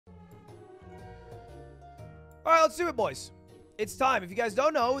All right, let's do it, boys. It's time. If you guys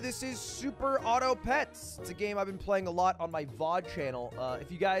don't know, this is Super Auto Pets. It's a game I've been playing a lot on my VOD channel.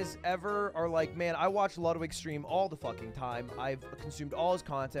 If you guys ever are like, man, I watch Ludwig stream all the fucking time. I've consumed all his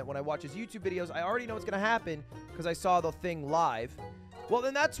content. When I watch his YouTube videos, I already know what's going to happen because I saw the thing live. Well,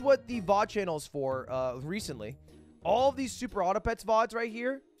 then that's what the VOD channel is for recently. All of these Super Auto Pets VODs right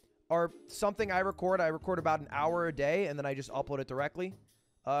here are something I record. I record about an hour a day, and then I just upload it directly.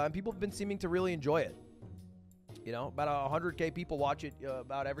 And people have been seeming to really enjoy it. You know, about 100K people watch it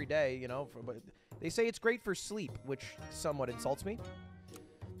about every day, you know. But they say it's great for sleep, which somewhat insults me.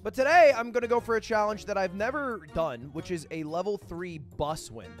 But today, I'm going to go for a challenge that I've never done, which is a level 3 bus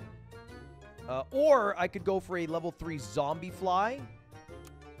win. Or I could go for a level 3 zombie fly.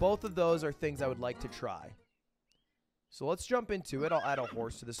 Both of those are things I would like to try. So let's jump into it. I'll add a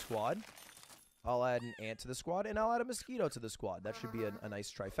horse to the squad. I'll add an ant to the squad, and I'll add a mosquito to the squad. That should be a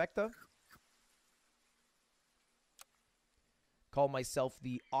nice trifecta. Call myself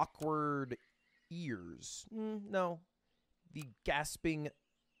the awkward ears. No. The gasping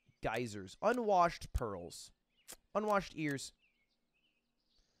geysers. Unwashed pearls. Unwashed ears.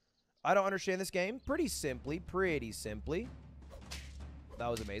 I don't understand this game. Pretty simply. That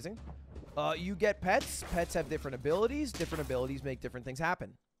was amazing. You get pets. Pets have different abilities. Different abilities make different things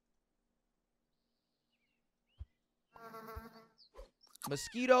happen.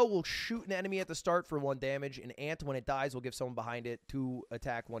 Mosquito will shoot an enemy at the start for 1 damage. An ant, when it dies, will give someone behind it 2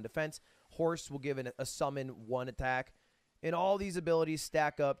 attack, 1 defense. Horse will give a summon 1 attack. And all these abilities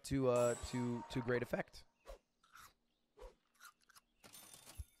stack up to great effect.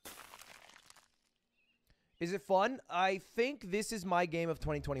 Is it fun? I think this is my game of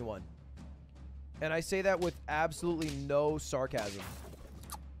 2021. And I say that with absolutely no sarcasm.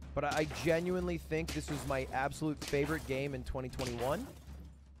 But I genuinely think this was my absolute favorite game in 2021.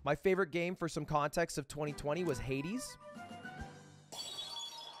 My favorite game, for some context, of 2020 was Hades.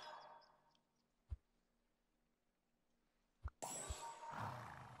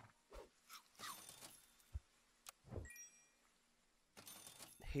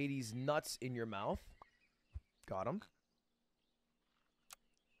 Hades nuts in your mouth. Got him.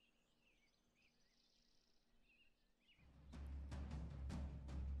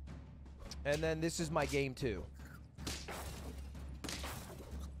 And then this is my game too.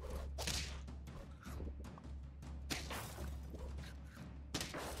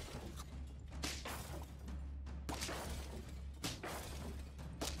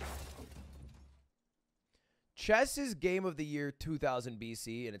 Chess is game of the year 2000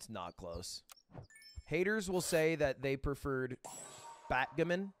 BC, and it's not close. Haters will say that they preferred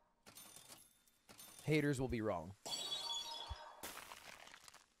backgammon. Haters will be wrong.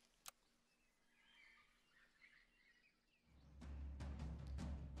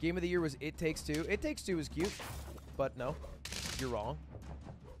 Game of the year was It Takes Two. It Takes Two was cute, but no, you're wrong.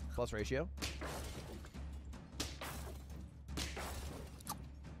 Plus ratio.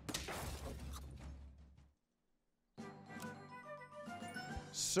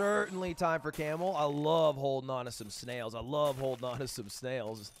 Certainly time for camel. I love holding on to some snails.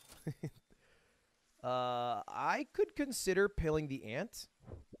 I could consider pilling the ant.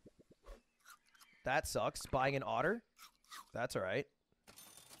 That sucks. Buying an otter. That's all right.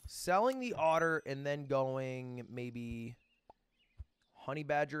 Selling the otter and then going maybe honey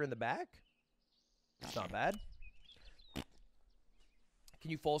badger in the back. It's not bad.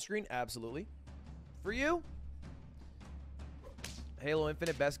 Can you full screen? Absolutely. For you? Halo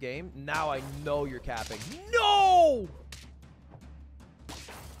Infinite, best game. Now I know you're capping. No!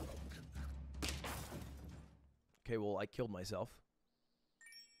 Okay, well, I killed myself.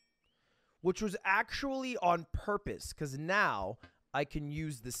 Which was actually on purpose, because now I can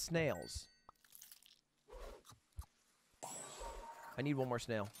use the snails. I need 1 more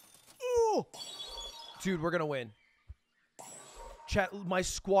snail. Ooh! Dude, we're going to win. Chat, my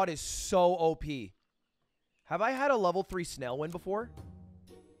squad is so OP. Have I had a level 3 snail win before?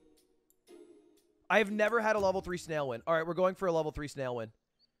 I have never had a level 3 snail win. All right, we're going for a level 3 snail win.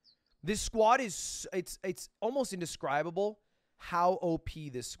 This squad is... It's almost indescribable how OP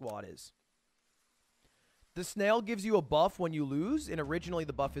this squad is. The snail gives you a buff when you lose, and originally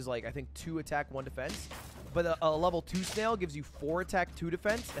the buff is like, I think, 2 attack, 1 defense. But a level 2 snail gives you 4 attack, 2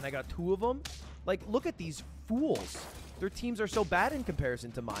 defense, and I got 2 of them. Like, look at these fools. Their teams are so bad in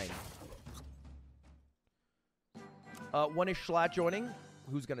comparison to mine. One is Schlatt joining.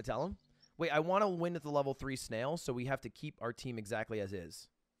 Who's going to tell him? Wait, I want to win at the level 3 snail, so we have to keep our team exactly as is.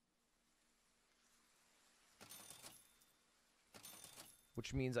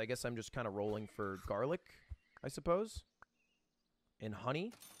 Which means I guess I'm just kind of rolling for garlic, I suppose. And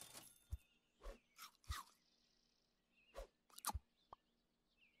honey.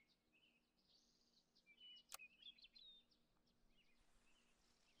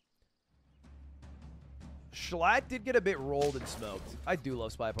 Schlatt did get a bit rolled and smoked. I do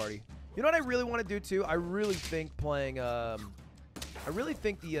love Spy Party. You know what I really want to do too? I really think playing I really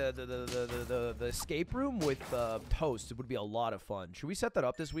think the escape room with Toast would be a lot of fun. Should we set that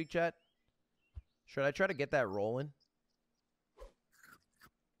up this week, chat? Should I try to get that rolling?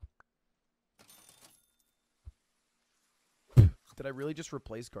 Did I really just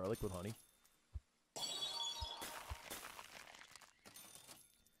replace garlic with honey?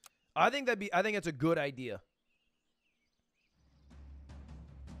 I think it's a good idea.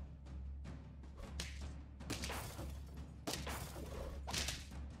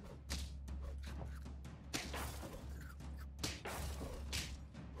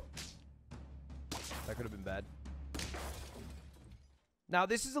 That could have been bad. Now,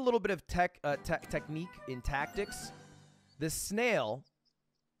 this is a little bit of technique in tactics. The snail,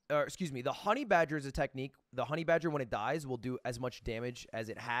 or excuse me, the honey badger is a technique. The honey badger, when it dies, will do as much damage as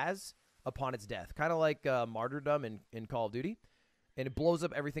it has upon its death. Kind of like martyrdom in Call of Duty. And it blows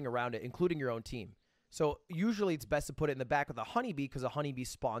up everything around it, including your own team. So usually it's best to put it in the back of the honeybee because a honeybee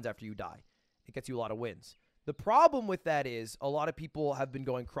spawns after you die. It gets you a lot of wins. The problem with that is a lot of people have been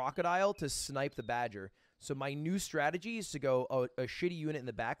going crocodile to snipe the badger. So my new strategy is to go a shitty unit in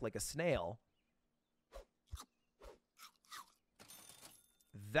the back like a snail.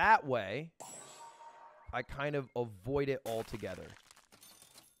 That way, I kind of avoid it altogether.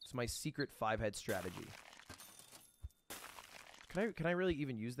 It's my secret 5-head strategy. Can I really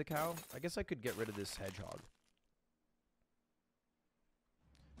even use the cow? I guess I could get rid of this hedgehog.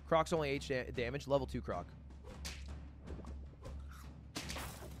 Croc's only H damage, level 2 croc.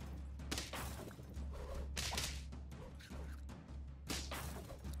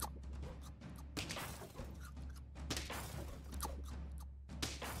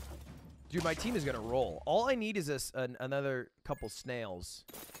 Dude, my team is going to roll. All I need is another couple snails.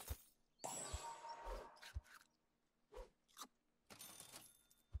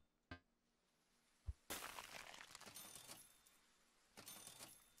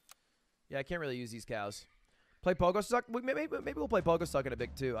 Yeah, I can't really use these cows. Play Pogo Stuck? Maybe we'll play Pogo Stuck in a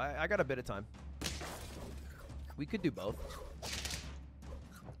bit, too. I got a bit of time. We could do both.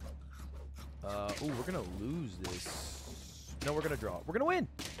 Ooh, we're going to lose this. No, we're going to draw. We're going to win.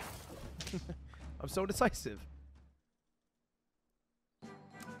 I'm so decisive.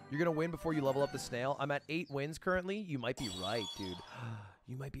 You're going to win before you level up the snail. I'm at 8 wins currently. You might be right, dude.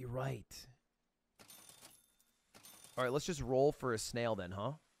 You might be right. All right, let's just roll for a snail then,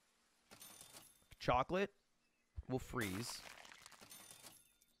 huh? Chocolate will freeze.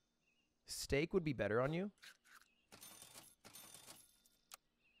 Steak would be better on you.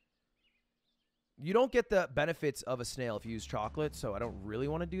 You don't get the benefits of a snail if you use chocolate, so I don't really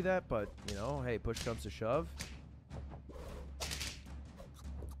want to do that, but, you know, hey, push comes to shove.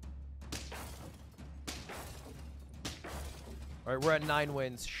 All right, we're at 9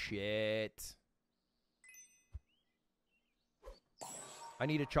 wins. Shit. I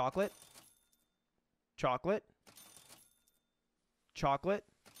need a chocolate. Chocolate. Chocolate.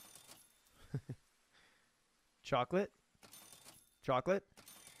 Chocolate. Chocolate.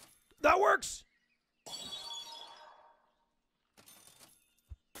 That works!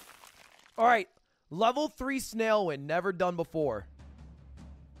 All right, level 3 snail win, never done before.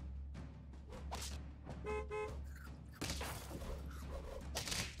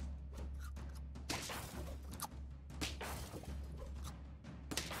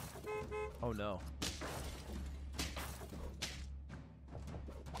 Oh no.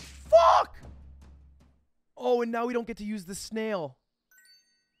 Fuck! Oh, and now we don't get to use the snail.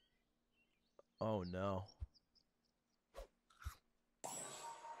 Oh no.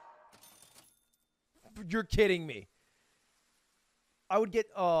 You're kidding me. I would get...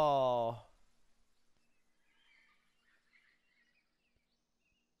 Oh.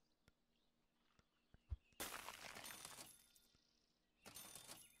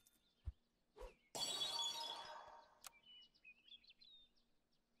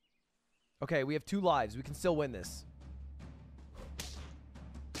 Okay, we have 2 lives. We can still win this.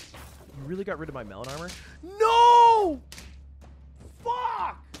 You really got rid of my melon armor? No!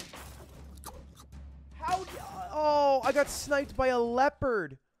 Fuck! How? Oh, I got sniped by a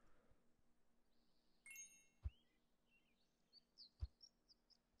leopard.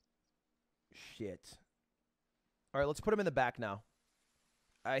 Shit. All right, let's put him in the back now.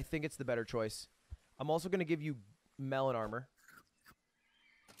 I think it's the better choice. I'm also going to give you melon armor.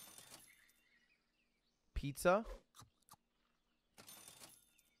 Pizza.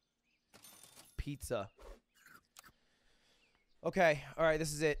 Pizza. Okay. All right,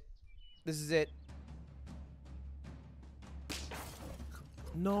 this is it. This is it.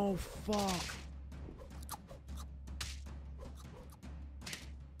 No, fuck.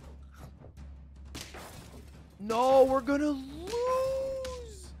 No, we're gonna lose.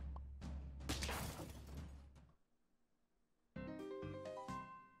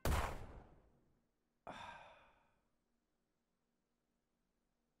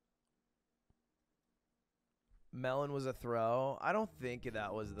 Melon was a throw. I don't think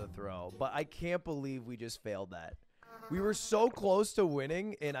that was the throw, but I can't believe we just failed that. We were so close to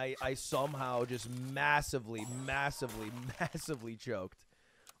winning, and I somehow just massively choked.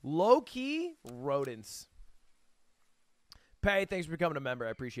 Low-key rodents. Patty, thanks for becoming a member.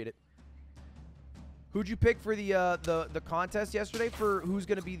 I appreciate it. Who'd you pick for the contest yesterday for who's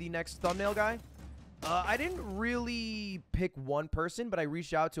going to be the next thumbnail guy? I didn't really pick one person, but I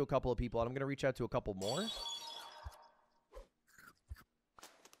reached out to a couple of people, and I'm going to reach out to a couple more.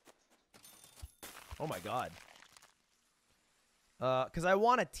 Oh, my God. Because I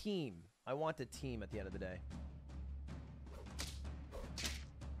want a team. I want a team at the end of the day.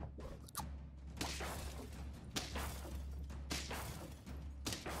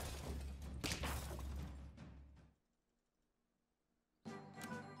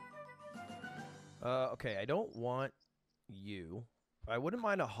 Okay, I don't want you. I wouldn't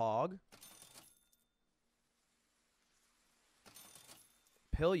mind a hog.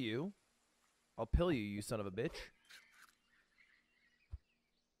 Pill you. I'll pill you, you son of a bitch.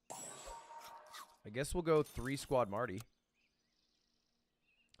 I guess we'll go 3 squad Marty.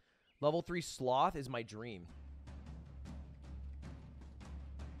 Level 3 sloth is my dream.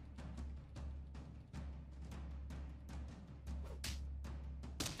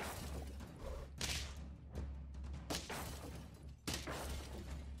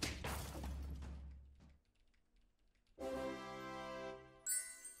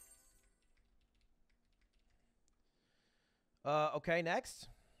 Okay, next.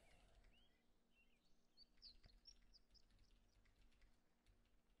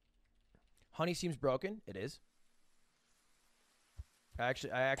 Honey seems broken. It is. I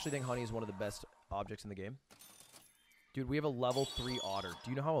actually think honey is one of the best objects in the game. Dude, we have a level 3 otter. Do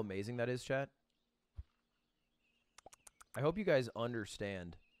you know how amazing that is, chat? I hope you guys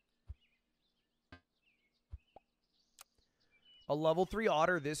understand. A level 3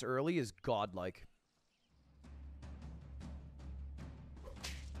 otter this early is godlike.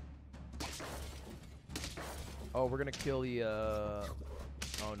 Oh, we're gonna kill the,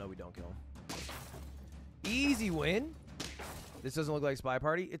 Oh, no, we don't kill him. Easy win. This doesn't look like Spy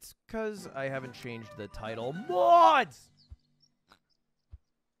Party. It's because I haven't changed the title. Mods!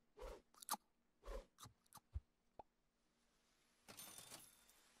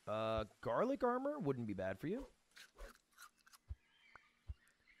 Garlic armor wouldn't be bad for you.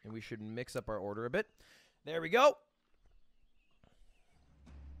 And we should mix up our order a bit. There we go.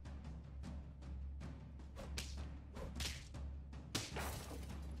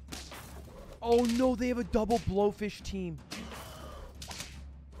 Oh no, they have a double blowfish team.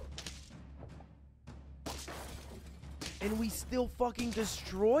 And we still fucking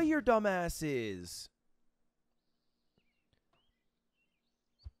destroy your dumbasses.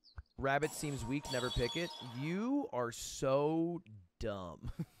 Rabbit seems weak, never pick it. You are so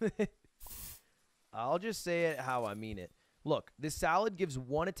dumb. I'll just say it how I mean it. Look, this salad gives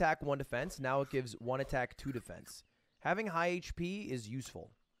 1 attack, 1 defense. Now it gives 1 attack, 2 defense. Having high HP is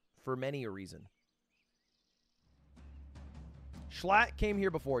useful for many a reason. Schlatt came here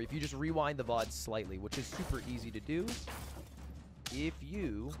before. If you just rewind the VOD slightly, which is super easy to do. If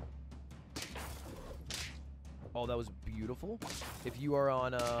you... Oh, that was beautiful. If you are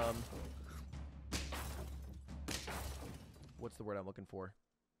on, what's the word I'm looking for?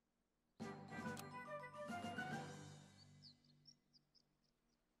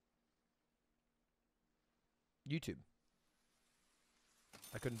 YouTube.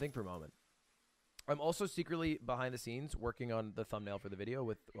 I couldn't think for a moment. I'm also secretly behind the scenes working on the thumbnail for the video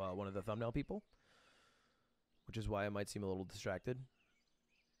with one of the thumbnail people, which is why I might seem a little distracted.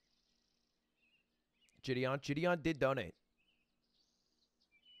 Gideon did donate.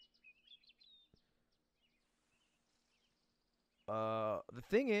 The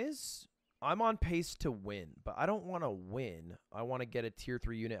thing is, I'm on pace to win, but I don't want to win. I want to get a tier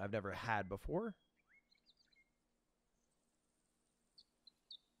 3 unit I've never had before.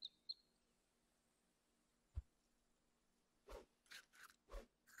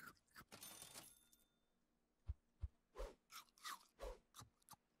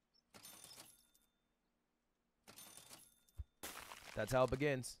 That's how it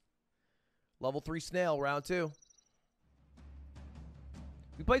begins. Level 3 snail, round 2.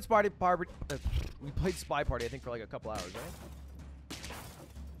 We played Spy Party, I think, for like a couple hours, right?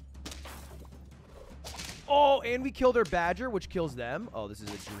 Oh, and we killed their badger, which kills them. Oh, this is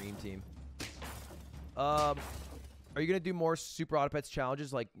a dream team. Are you going to do more Super Auto Pets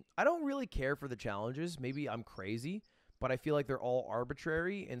challenges? Like, I don't really care for the challenges. Maybe I'm crazy, but I feel like they're all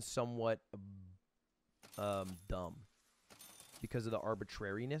arbitrary and somewhat dumb because of the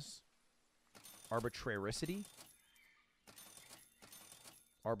arbitrariness. Arbitraricity.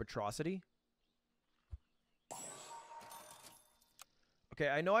 Arbitrosity. Okay,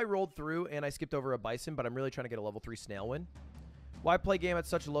 I know I rolled through and I skipped over a bison, but I'm really trying to get a level 3 snail win. Why play game at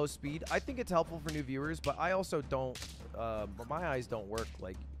such low speed? I think it's helpful for new viewers, but I also don't, my eyes don't work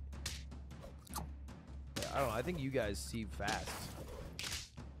like, I don't know, I think you guys see fast.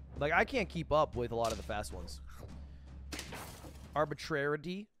 Like, I can't keep up with a lot of the fast ones.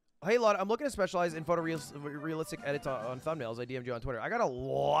 Arbitrarity. Hey, I'm looking to specialize in photorealistic edits on thumbnails. I DM'd you on Twitter. I got a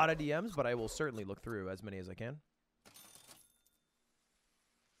lot of DMs, but I will certainly look through as many as I can.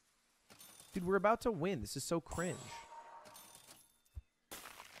 Dude, we're about to win. This is so cringe.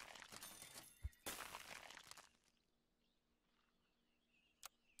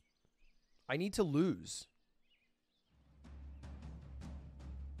 I need to lose.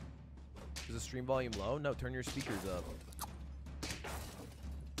 Is the stream volume low? No, turn your speakers up.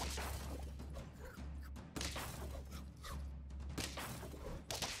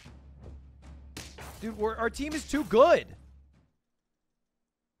 Dude, our team is too good.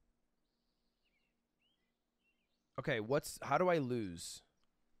 Okay, how do I lose?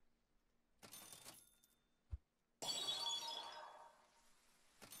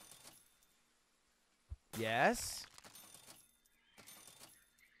 Yes.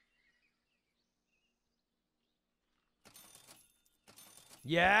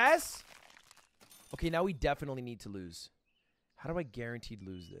 Yes. Okay, now we definitely need to lose. How do I guaranteed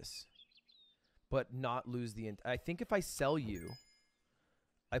lose this? But not lose the... I think if I sell you,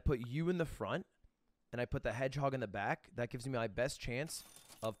 I put you in the front, and I put the hedgehog in the back, that gives me my best chance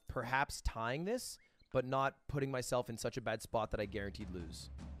of perhaps tying this, but not putting myself in such a bad spot that I guaranteed lose.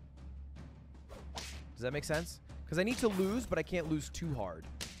 Does that make sense? Because I need to lose, but I can't lose too hard.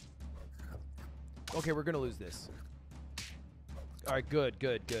 Okay, we're going to lose this. All right, good,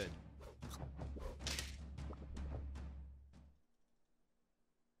 good, good.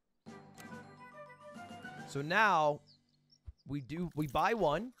 So now we buy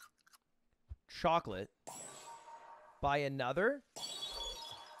one chocolate, buy another,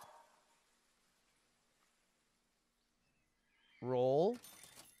 roll.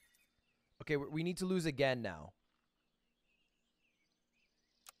 Okay, we need to lose again now.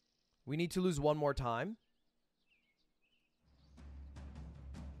 We need to lose one more time.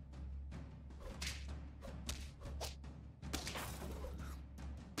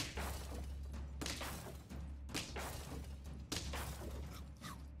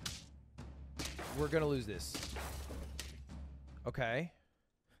 We're gonna lose this. Okay.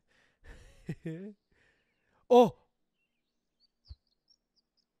 Oh!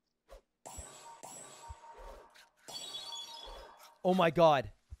 Oh my god.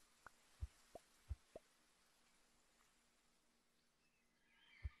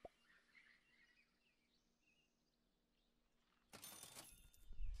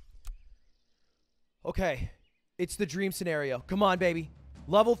 Okay. It's the dream scenario. Come on, baby.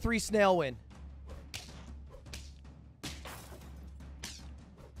 Level 3 snail win.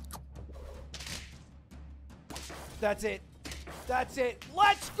 That's it. That's it.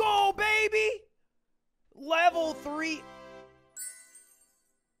 Let's go, baby! Level 3.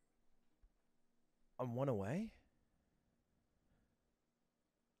 I'm one away?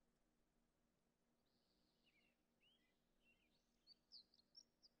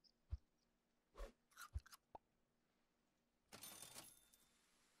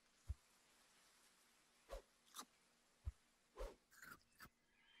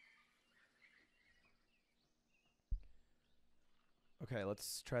 Okay,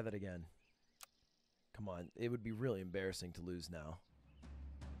 let's try that again. Come on. It would be really embarrassing to lose now.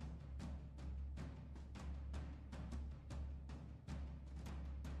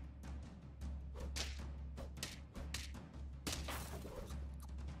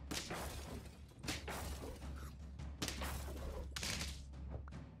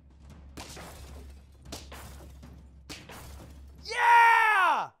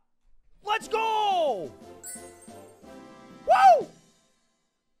 Yeah! Let's go! Woo!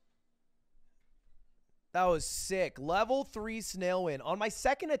 That was sick. Level 3 snail win on my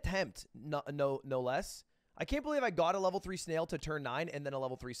second attempt, no less. I can't believe I got a level 3 snail to turn 9 and then a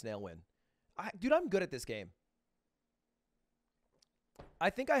level 3 snail win. Dude, I'm good at this game. I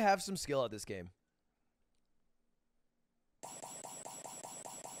think I have some skill at this game.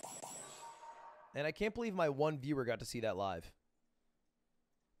 And I can't believe my one viewer got to see that live.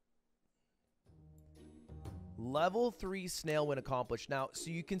 Level 3 snail win accomplished. Now, so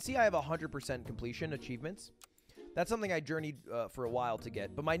you can see I have 100% completion achievements. That's something I journeyed for a while to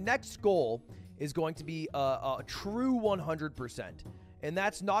get. But my next goal is going to be a true 100%. And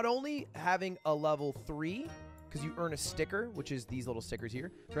that's not only having a level 3, because you earn a sticker, which is these little stickers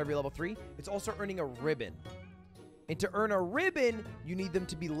here, for every level 3. It's also earning a ribbon. And to earn a ribbon, you need them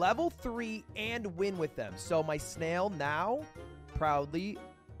to be level 3 and win with them. So my snail now proudly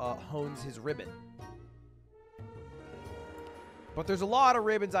hones his ribbon. But there's a lot of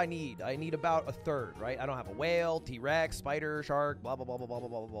ribbons I need. I need about a third, right? I don't have a whale, T-Rex, spider, shark, blah, blah, blah, blah, blah,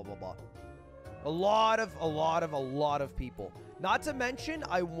 blah, blah, blah, blah. A lot of people. Not to mention,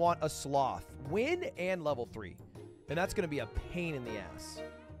 I want a sloth. Win and level 3. And that's going to be a pain in the ass.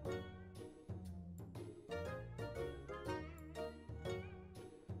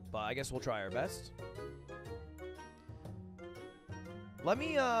 But I guess we'll try our best. Let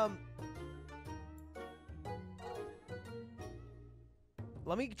me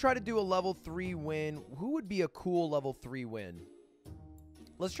try to do a level 3 win. Who would be a cool level 3 win?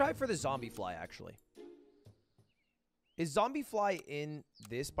 Let's try for the zombie fly, actually. Is zombie fly in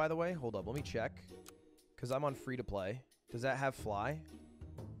this, by the way? Hold up, let me check. Because I'm on free to play. Does that have fly?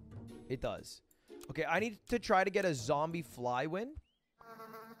 It does. Okay, I need to try to get a zombie fly win.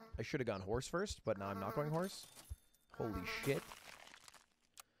 I should have gone horse first, but now I'm not going horse. Holy shit.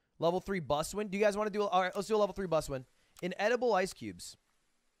 Level 3 bus win. Do you guys want to do... Alright, let's do a level 3 bus win. Inedible ice cubes.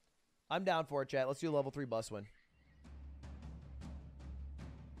 I'm down for it, chat. Let's do a level 3 bus win.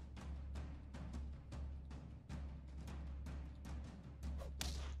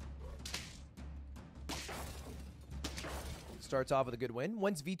 Starts off with a good win.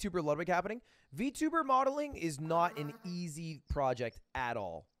 When's VTuber Ludwig happening? VTuber modeling is not an easy project at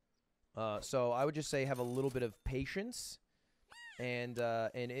all. So I would just say have a little bit of patience, and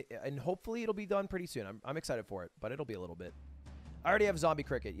hopefully it'll be done pretty soon. I'm excited for it, but it'll be a little bit. I already have zombie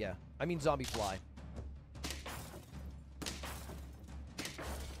cricket. Yeah, I mean zombie fly.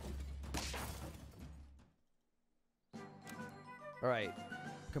 All right,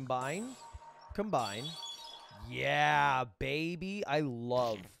 combine. Yeah, baby. I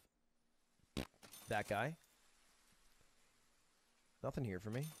love that guy. Nothing here for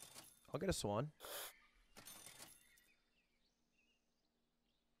me. I'll get a swan.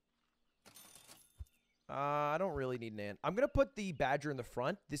 I don't really need an ant. I'm going to put the badger in the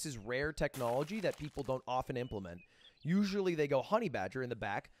front. This is rare technology that people don't often implement. Usually they go honey badger in the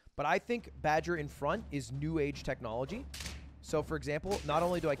back, but I think badger in front is new age technology. So, for example, not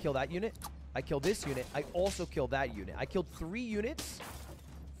only do I kill that unit, I kill this unit, I also kill that unit. I killed 3 units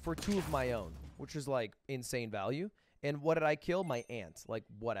for 2 of my own, which is, like, insane value. And what did I kill? My ant. Like,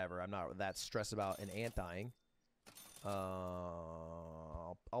 whatever. I'm not that stressed about an ant dying.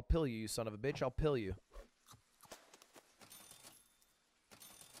 I'll pill you, you son of a bitch. I'll pill you.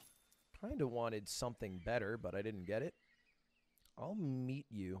 Kind of wanted something better, but I didn't get it. I'll meet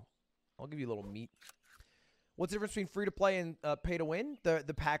you. I'll give you a little meat. What's the difference between free to play and pay to win?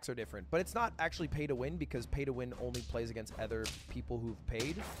 The packs are different, but it's not actually pay to win because pay to win only plays against other people who've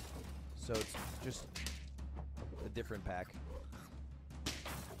paid. So it's just a different pack.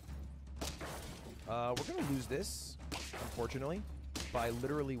 We're gonna lose this, unfortunately, by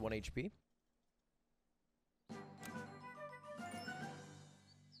literally 1 HP.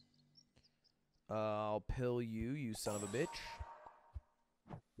 I'll pill you, you son of a bitch.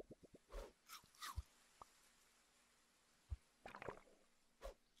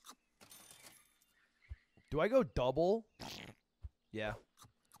 Do I go double? Yeah.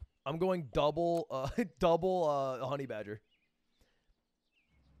 I'm going double, honey badger.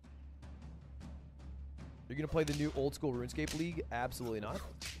 You're gonna play the new old school RuneScape League? Absolutely not.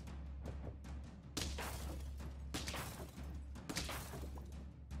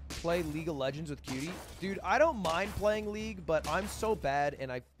 Play League of Legends with Cutie. Dude, I don't mind playing League, but I'm so bad,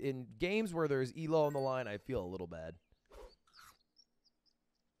 and in games where there's elo on the line, I feel a little bad.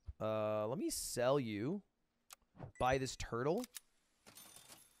 Let me sell you. Buy this turtle.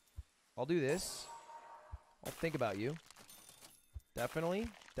 I'll do this. I'll think about you. Definitely.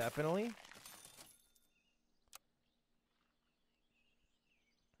 Definitely.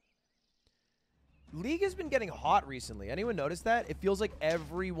 League has been getting hot recently. Anyone notice that? It feels like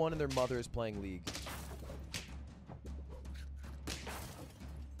everyone and their mother is playing League.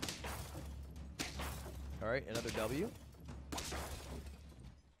 Alright, another W.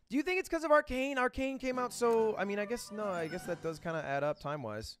 Do you think it's because of Arcane? Arcane came out so... I mean, I guess... No, I guess that does kind of add up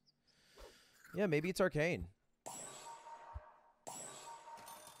time-wise. Yeah, maybe it's Arcane.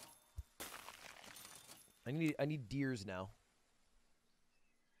 I need deers now.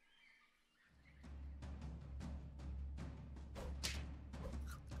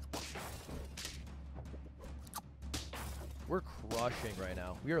 We're crushing right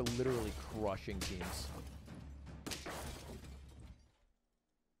now. We are literally crushing teams.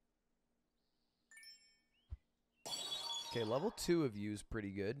 Okay, level 2 of you is pretty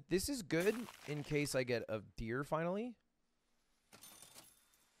good. This is good in case I get a deer finally.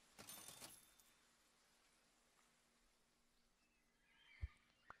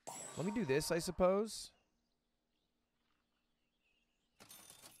 Let me do this, I suppose.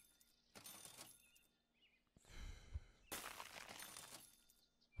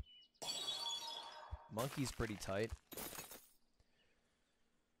 Monkey's pretty tight.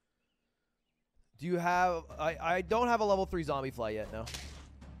 Do you have... I don't have a level 3 zombie fly yet, no.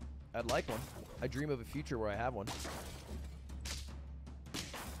 I'd like one. I dream of a future where I have one.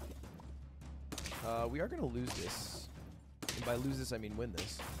 We are going to lose this. And by lose this, I mean win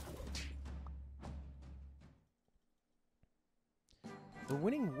this. We're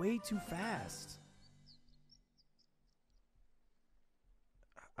winning way too fast.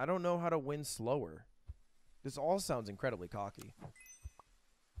 I don't know how to win slower. This all sounds incredibly cocky.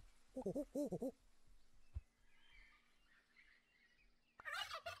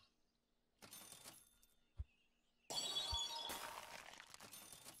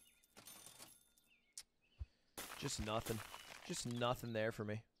 Just nothing. Just nothing there for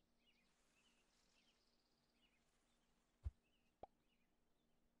me.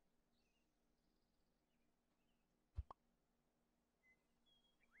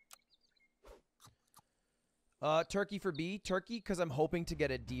 Turkey for B. Turkey, because I'm hoping to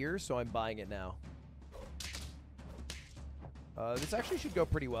get a deer, so I'm buying it now. This actually should go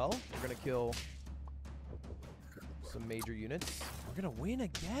pretty well. We're going to kill some major units. We're going to win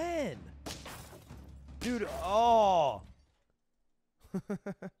again. Dude, oh. I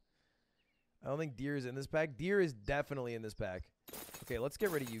don't think deer is in this pack. Deer is definitely in this pack. Okay, let's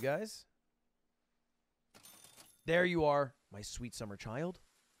get rid of you guys. There you are, my sweet summer child.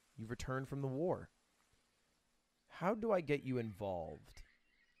 You've returned from the war. How do I get you involved?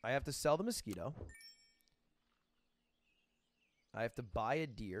 I have to sell the mosquito. I have to buy a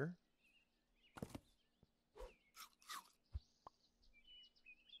deer.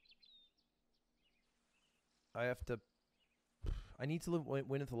 I have to... I need to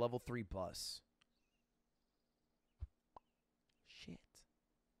win at the level 3 bus. Shit.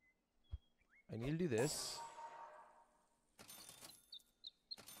 I need to do this.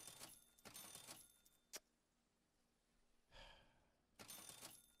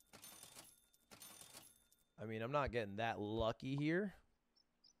 I mean, I'm not getting that lucky here.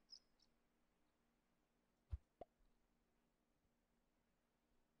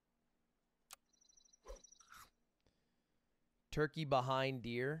 Turkey behind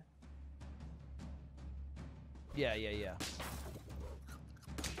deer. Yeah.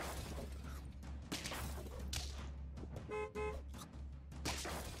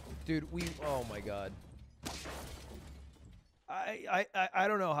 Dude, oh my god. I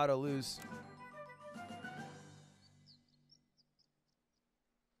don't know how to lose.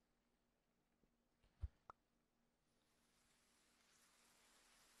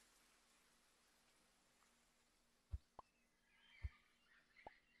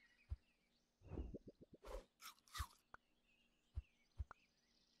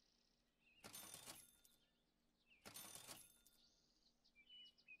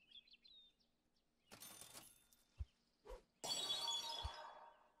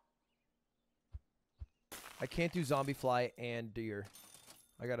 I can't do zombie fly and deer.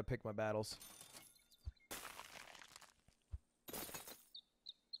 I gotta pick my battles.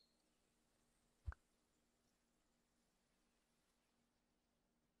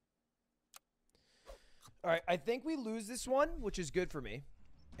 Alright, I think we lose this one, which is good for me.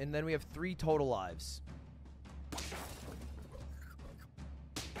 And then we have 3 total lives.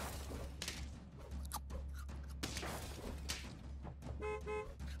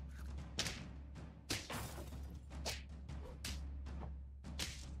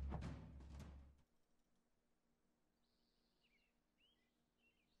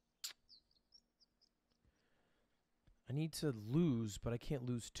 I need to lose, but I can't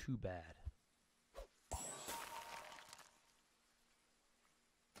lose too bad.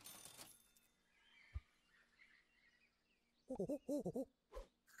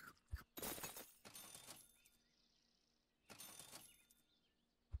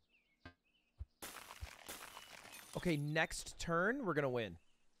 Okay, next turn, we're going to win.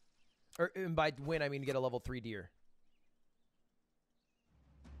 And by win, I mean get a level 3 deer.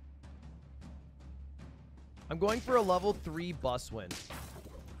 I'm going for a level 3 bus win.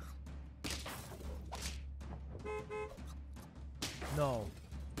 No.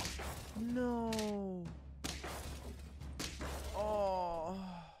 No.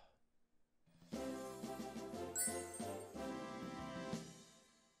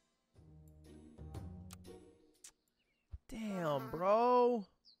 bro.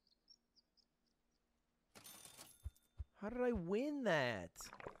 How did I win that?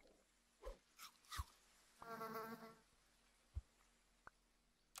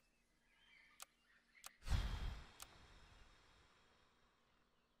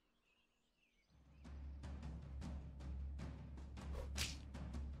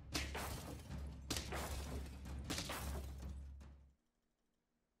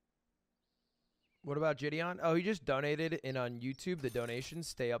 What about Gideon? Oh, he just donated, and on YouTube, the donations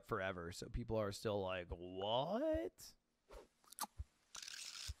stay up forever. So people are still like, what?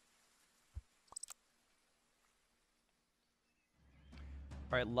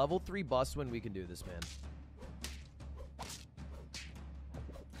 All right, level 3 bus when we can do this, man.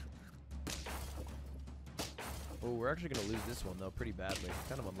 Oh, we're actually going to lose this one, though, pretty badly.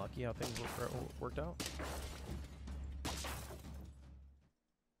 Kind of unlucky how things worked out.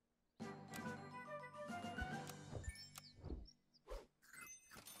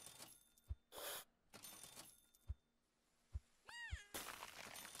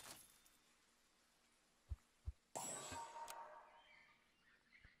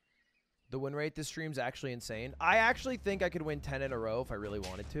 The win rate this stream's actually insane. I actually think I could win 10 in a row if I really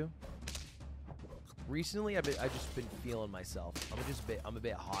wanted to. Recently, I've just been feeling myself. I'm a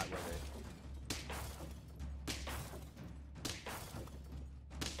bit hot with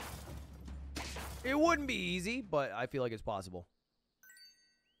it. It wouldn't be easy, but I feel like it's possible.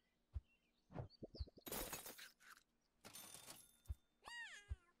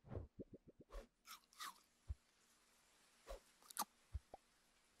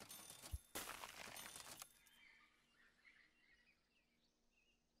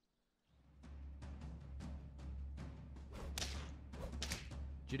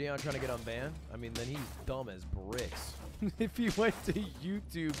 Gideon trying to get unbanned? I mean, then he's dumb as bricks. If he went to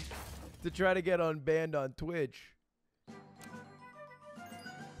YouTube to try to get unbanned on Twitch.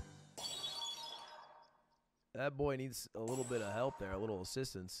 That boy needs a little bit of help there, a little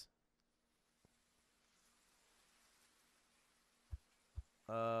assistance.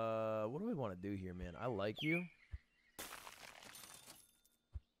 What do we want to do here, man? I like you.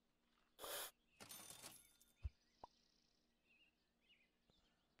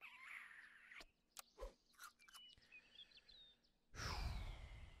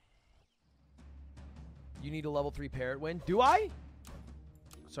 You need a level 3 parrot win. Do I?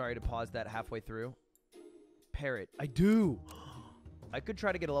 Sorry to pause that halfway through. Parrot. I do. I could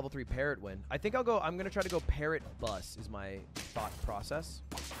try to get a level 3 parrot win. I think I'm going to try to go parrot bus is my thought process.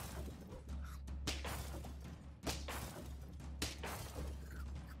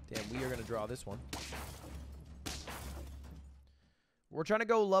 Damn, we are going to draw this one. We're trying to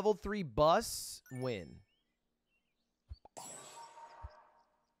go level 3 bus win.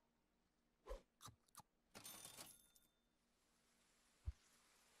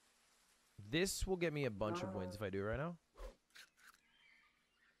 This will get me a bunch of wins if I do it right now.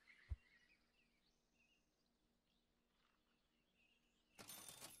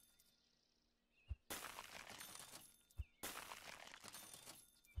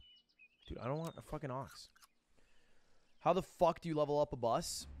 Dude, I don't want a fucking ox. How the fuck do you level up a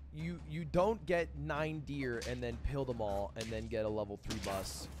bus? You don't get 9 deer and then pill them all and then get a level 3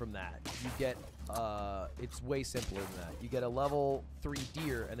 bus from that. You get, it's way simpler than that. You get a level 3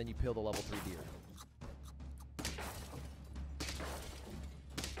 deer and then you pill the level 3 deer.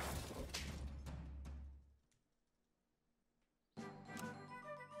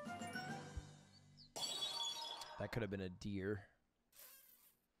 That could have been a deer.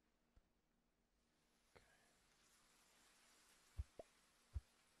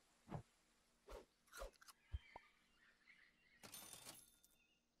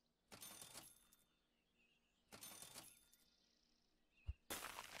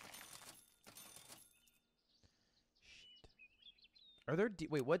 Are there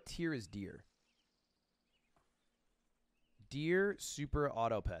wait, what tier is deer? Deer super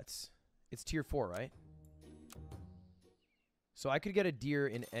auto pets. It's tier 4, right? So I could get a deer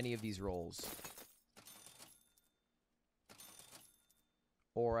in any of these roles.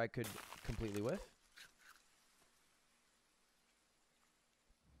 Or I could completely whiff.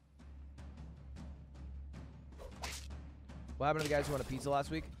 What happened to the guys who won a pizza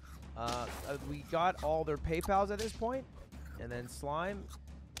last week? We got all their PayPals at this point. And then Slime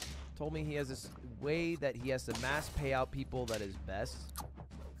told me he has this way that he has to mass pay out people that is best.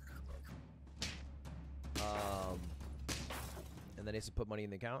 And then he has to put money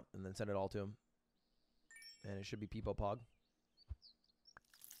in the account and then send it all to him. And it should be Peepo Pog.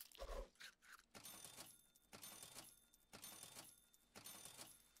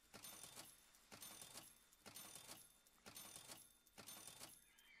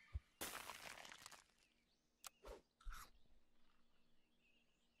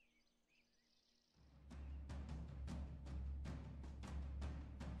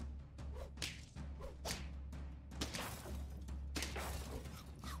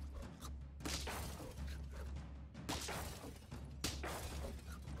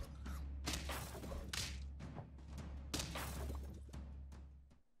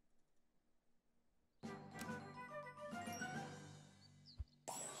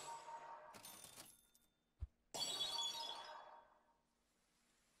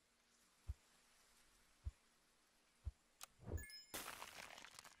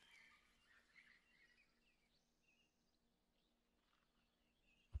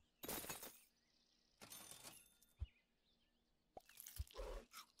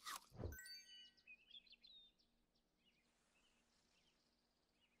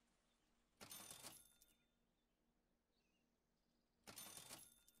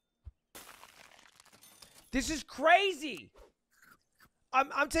 This is crazy.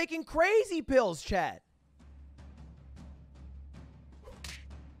 I'm taking crazy pills, chat.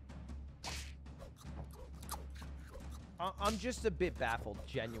 I'm just a bit baffled,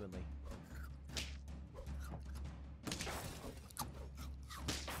 genuinely.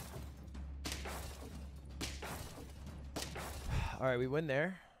 All right, we win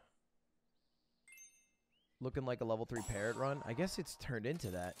there. Looking like a level 3 parrot run. I guess it's turned into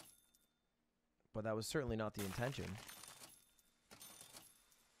that. But that was certainly not the intention.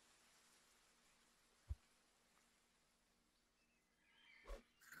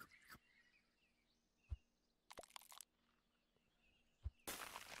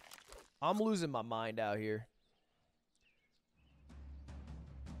 I'm losing my mind out here.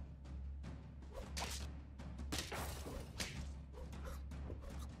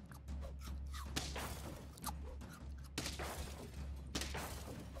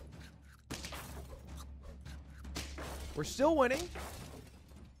 We're still winning.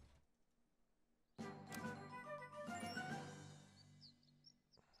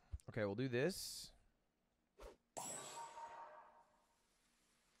 Okay, we'll do this.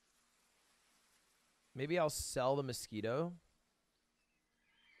 Maybe I'll sell the mosquito.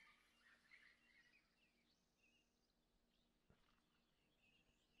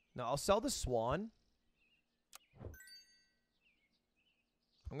 No, I'll sell the swan.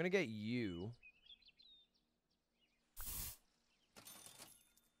 I'm going to get you.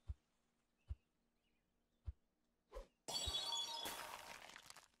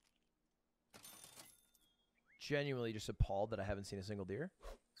 Genuinely just appalled that I haven't seen a single deer.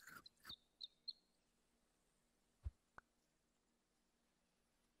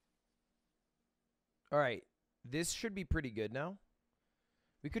 All right. This should be pretty good now.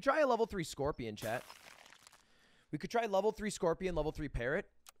 We could try a level 3 scorpion, chat. We could try level 3 scorpion, level 3 parrot.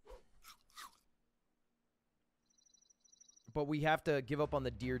 But we have to give up on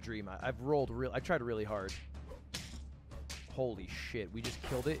the deer dream. I tried really hard. Holy shit, we just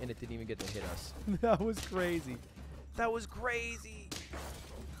killed it and it didn't even get to hit us. That was crazy. That was crazy.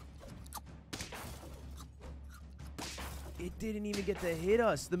 It didn't even get to hit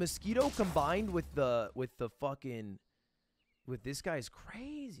us. The mosquito combined with the fucking with this guy is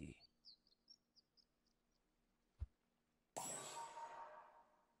crazy.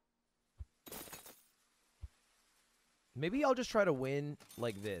 Maybe I'll just try to win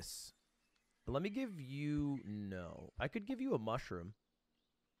like this. But let me give you... No. I could give you a mushroom.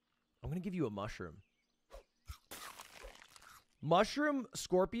 I'm going to give you a mushroom. Mushroom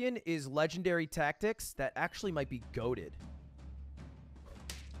Scorpion is legendary tactics that actually might be goated.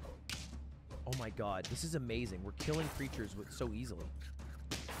 Oh my god. This is amazing. We're killing creatures so easily.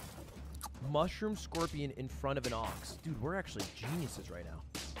 Mushroom Scorpion in front of an ox. Dude, we're actually geniuses right now.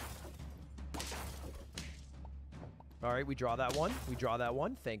 All right, we draw that one. We draw that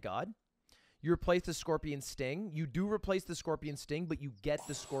one. Thank God. You replace the Scorpion Sting. You do replace the Scorpion Sting, but you get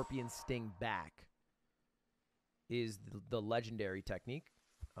the Scorpion Sting back. Is the legendary technique.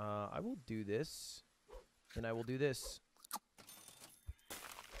 I will do this. And I will do this.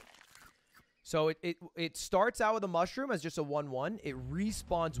 So it starts out with a mushroom as just a 1-1. It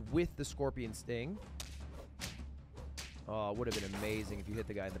respawns with the Scorpion Sting. Oh, it would have been amazing if you hit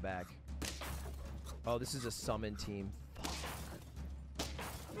the guy in the back. Oh, this is a summon team. Fuck.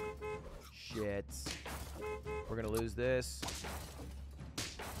 Shit. We're going to lose this.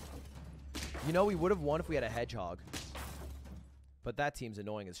 You know, we would have won if we had a hedgehog. But that team's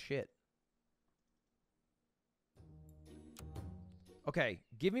annoying as shit. Okay,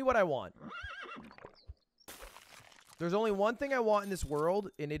 give me what I want. There's only one thing I want in this world,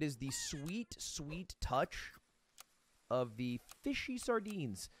 and it is the sweet, sweet touch of the fishy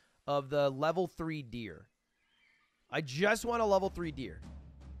sardines of the level 3 deer. I just want a level 3 deer.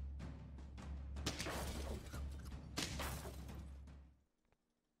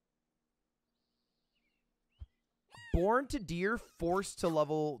 Born to deer, forced to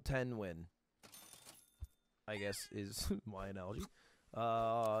level 10 win. I guess is my analogy.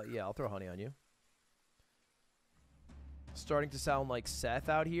 Yeah, I'll throw honey on you. Starting to sound like Seth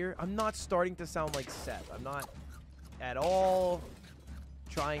out here. I'm not starting to sound like Seth. I'm not at all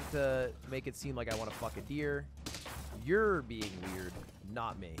trying to make it seem like I want to fuck a deer. You're being weird,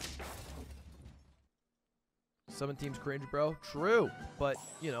 not me. Summon teams cringe, bro. True. But,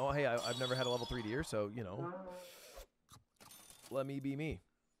 you know, hey, I've never had a level 3 deer, so, you know. Let me be me.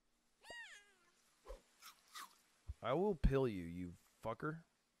 I will pill you, you fucker.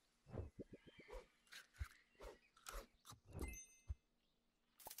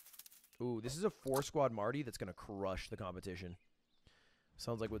 Ooh, this is a 4-squad Marty that's going to crush the competition.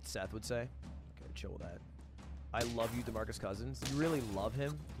 Sounds like what Seth would say. Okay, chill with that. I love you, DeMarcus Cousins. You really love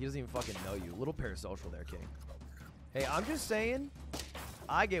him? He doesn't even fucking know you. Little parasocial there, King. Hey, I'm just saying,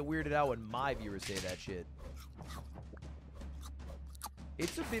 I get weirded out when my viewers say that shit.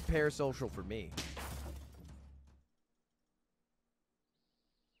 It's a bit parasocial for me.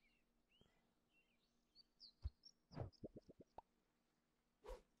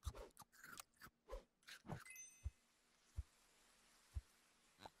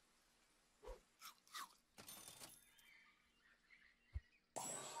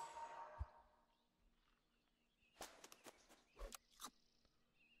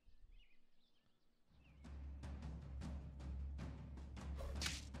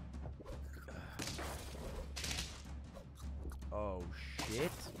 Oh, shit.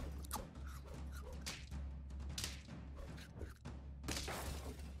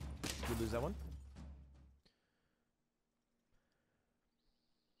 Did we lose that one?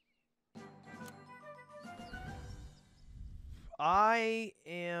 I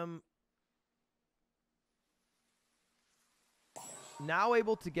am now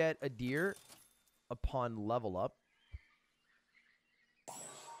able to get a deer upon level up.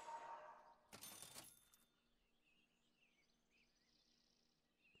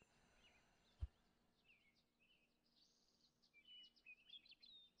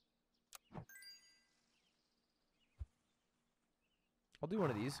 I'll do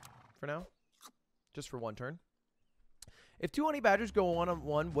one of these for now, just for one turn. If two honey badgers go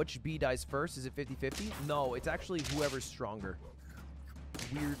one-on-one, which bee dies first? Is it 50-50? No, it's actually whoever's stronger.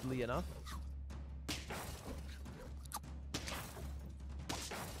 Weirdly enough.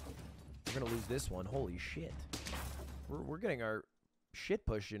 We're going to lose this one. Holy shit. We're getting our shit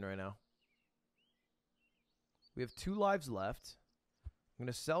pushed in right now. We have 2 lives left. I'm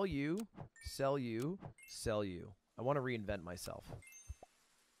going to sell you, sell you, sell you. I want to reinvent myself.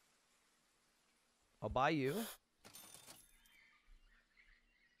 I'll buy you.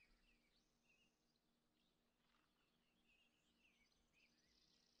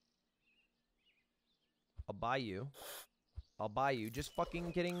 I'll buy you. I'll buy you. Just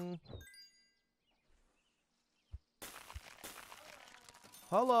fucking kidding.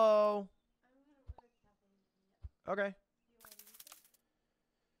 Hello. Okay.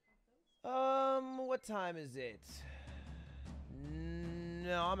 What time is it?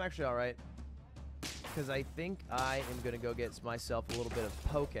 No, I'm actually all right. Because I think I am going to go get myself a little bit of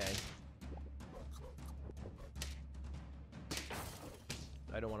poke.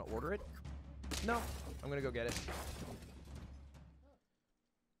 I don't want to order it. No, I'm going to go get it.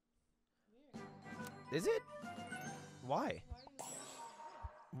 Is it? Why?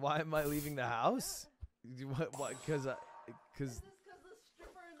 Why am I leaving the house? What? Because the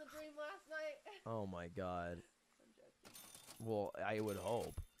stripper in the dream last night. Oh my god. Well, I would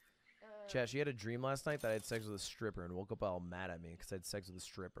hope. Chat, she had a dream last night that I had sex with a stripper and woke up all mad at me because I had sex with a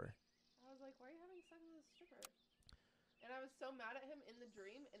stripper. I was like, why are you having sex with a stripper? And I was so mad at him in the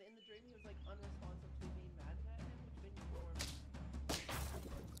dream, and in the dream he was like unresponsive to being mad at him, which made me warm.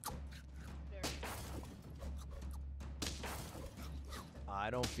 Very.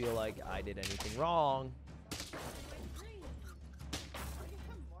 I don't feel like I did anything wrong.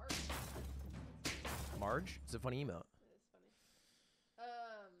 Marge? It's a funny emote. It is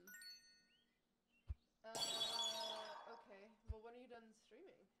funny. Okay. Well, when are you done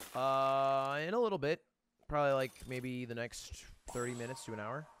streaming? In a little bit. Probably like maybe the next 30 minutes to an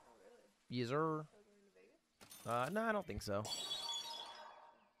hour. Oh, really? Yes, sir. Still going to Vegas? No, I don't think so. Well, I'm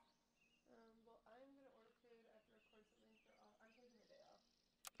going to order food. I have to record something for off. I'm taking a day off.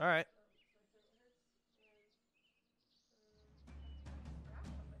 All right.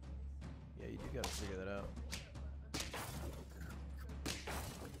 Yeah, you do gotta figure that out.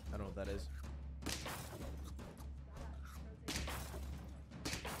 I don't know what that is.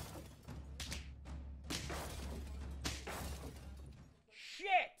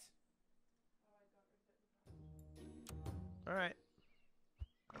 Shit! All right.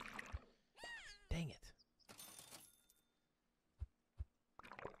 Dang it.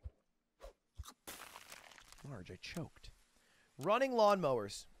 Marge, I choked. Running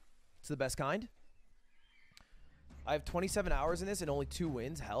lawnmowers. It's the best kind. I have 27 hours in this and only 2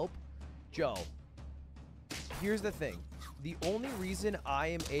 wins. Help. Joe, here's the thing. The only reason I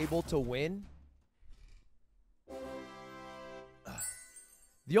am able to win...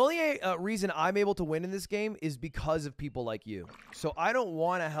 The only reason I'm able to win in this game is because of people like you. So I don't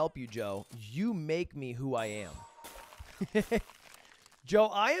want to help you, Joe. You make me who I am. Joe,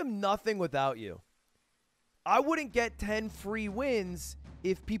 I am nothing without you. I wouldn't get 10 free wins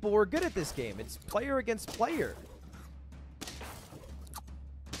if people were good at this game. It's player against player.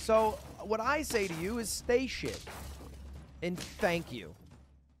 So what I say to you is stay shit. And thank you.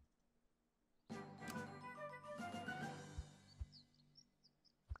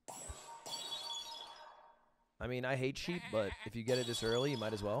 I mean, I hate sheep, but if you get it this early, you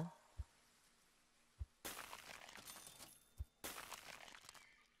might as well.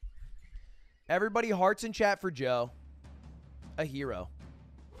 Everybody hearts in chat for Joe. A hero.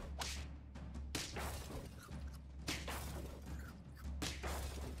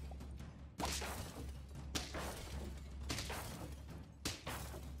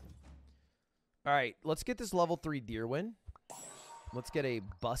 All right, let's get this level 3 deer win. Let's get a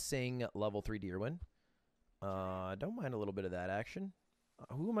bussing level 3 deer win. I don't mind a little bit of that action.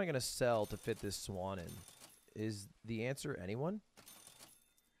 Who am I going to sell to fit this swan in? Is the answer anyone?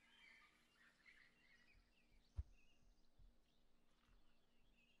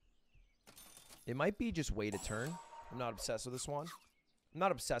 It might be just wait a turn. I'm not obsessed with the swan. I'm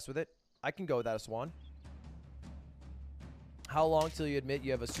not obsessed with it. I can go without a swan. How long till you admit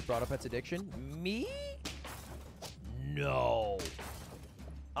you have a Super Auto Pets addiction? Me? No.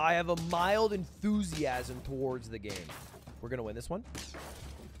 I have a mild enthusiasm towards the game. We're going to win this one.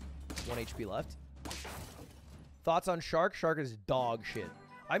 1 HP left. Thoughts on Shark? Shark is dog shit.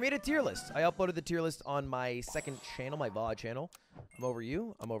 I made a tier list. I uploaded the tier list on my second channel, my VOD channel. I'm over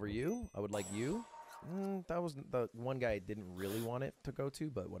you. I'm over you. I would like you. That was the one guy I didn't really want it to go to,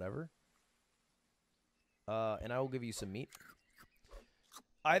 but whatever. And I will give you some meat.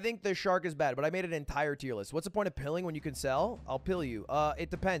 I think the shark is bad, but I made an entire tier list. What's the point of pilling when you can sell? I'll pill you. It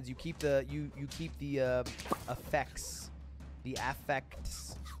depends. You keep the effects, the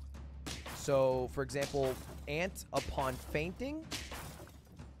affects. So, for example, ant upon fainting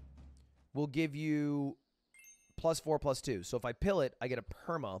will give you +4/+2. So if I pill it, I get a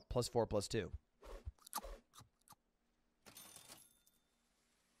perma +4/+2.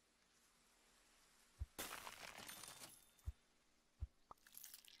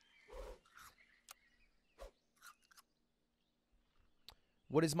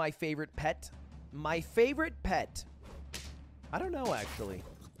 What is my favorite pet? My favorite pet? I don't know, actually.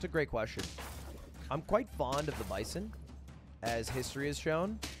 It's a great question. I'm quite fond of the bison, as history has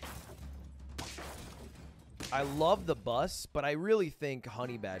shown. I love the bus, but I really think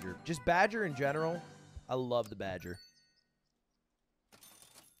honey badger. Just badger in general, I love the badger.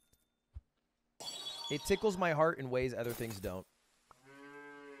 It tickles my heart in ways other things don't.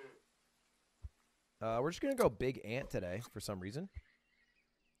 We're just going to go big ant today for some reason.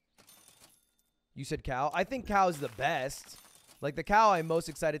 You said cow? I think cow's the best. Like, the cow I'm most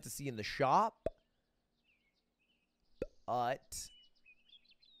excited to see in the shop. But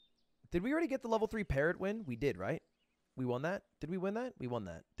did we already get the level 3 parrot win? We did, right? We won that? Did we win that? We won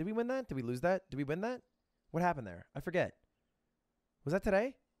that. Did we win that? Did we lose that? Did we win that? What happened there? I forget. Was that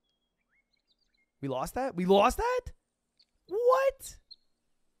today? We lost that? We lost that? What?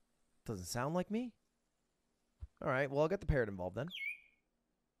 Doesn't sound like me. All right, well, I'll get the parrot involved then.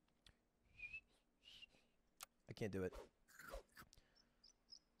 I can't do it.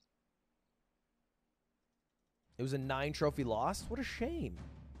 It was a 9 trophy loss? What a shame.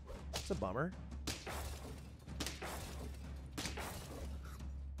 It's a bummer.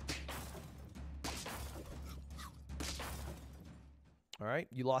 All right,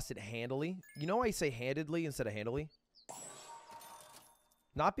 you lost it handily. You know why I say handedly instead of handily?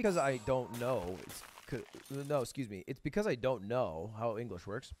 Not because I don't know. No, excuse me. It's because I don't know how English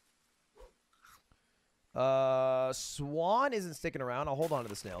works. Swan isn't sticking around. I'll hold on to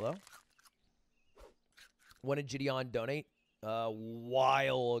the snail, though. When did Gideon donate? A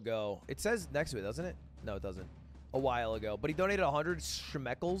while ago. It says next to it, doesn't it? No, it doesn't. A while ago. But he donated 100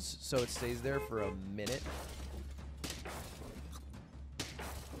 schmeckles, so it stays there for a minute.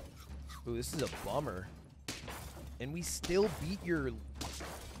 Ooh, this is a bummer. And we still beat your...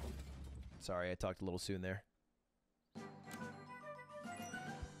 Sorry, I talked a little soon there.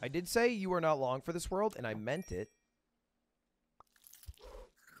 I did say you are not long for this world, and I meant it.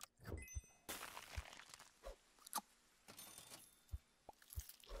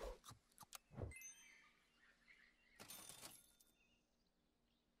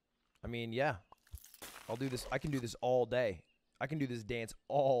 I mean, yeah. I'll do this. I can do this all day. I can do this dance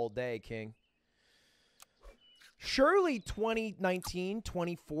all day, King. Surely 2019,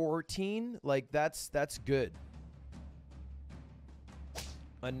 2014, like that's good.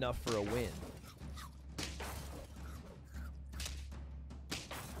 Enough for a win.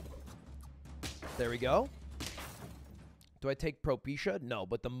 There we go. Do I take Propecia? No,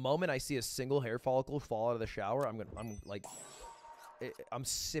 but the moment I see a single hair follicle fall out of the shower, I'm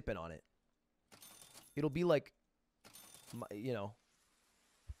sipping on it. It'll be like, you know,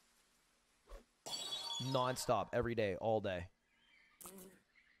 Non-stop, every day, all day.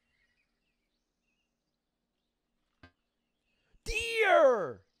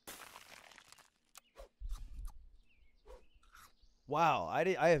 Deer! Wow,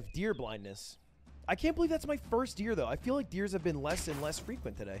 I have deer blindness. I can't believe that's my first deer, though. I feel like deers have been less and less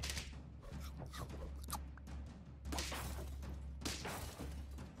frequent today.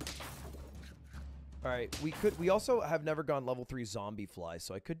 All right, we also have never gone level 3 zombie fly,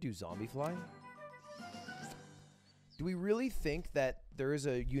 so I could do zombie fly. Do we really think that there is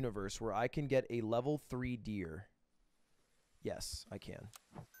a universe where I can get a level 3 deer? Yes, I can.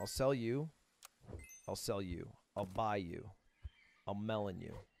 I'll sell you. I'll sell you. I'll buy you. I'll melon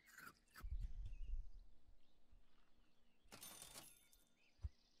you.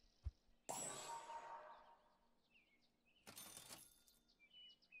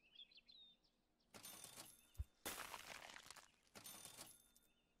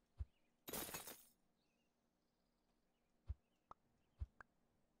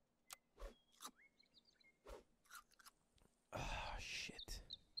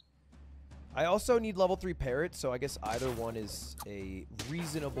 I also need level 3 parrot, so I guess either one is a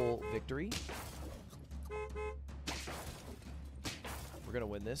reasonable victory. We're gonna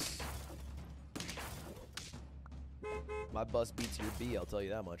win this. My bus beats your B, I'll tell you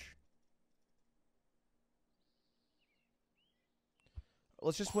that much.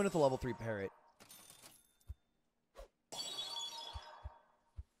 Let's just win with a level 3 parrot.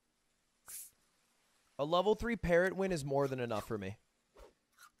 A level 3 parrot win is more than enough for me.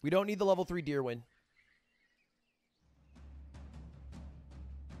 We don't need the level 3 deer win.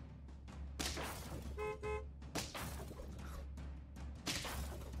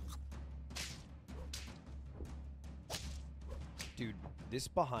 Dude, this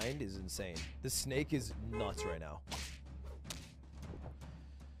behind is insane. The snake is nuts right now.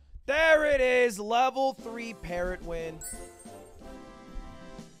 There it is! Level 3 parrot win.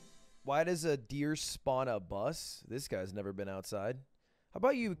 Why does a deer spawn a bus? This guy's never been outside. How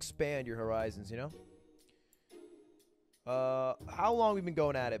about you expand your horizons, you know? How long we've been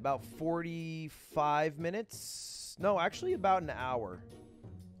going at it? About 45 minutes? No, actually about an hour.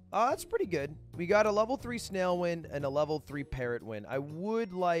 That's pretty good. We got a level 3 snail win and a level 3 parrot win. I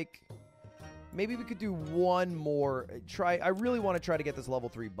would like... Maybe we could do one more. I really want to try to get this level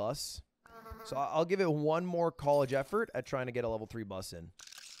 3 bus. So I'll give it one more college effort at trying to get a level 3 bus in.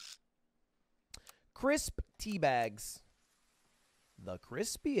 Crisp tea bags. The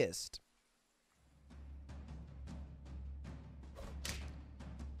crispiest.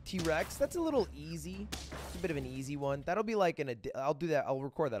 T-Rex, that's a little easy. It's a bit of an easy one. That'll be like I'll do that. I'll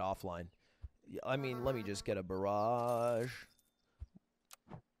record that offline. I mean, let me just get a barrage.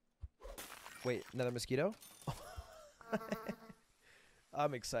 Wait, another mosquito?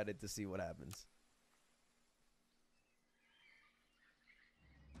 I'm excited to see what happens.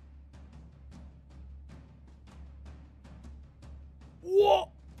 Whoa!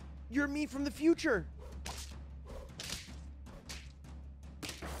 You're me from the future.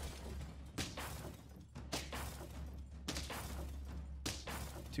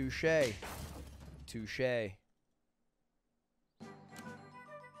 Touché. Touché.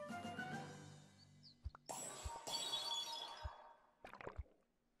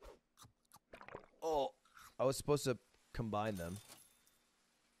 Oh, I was supposed to combine them.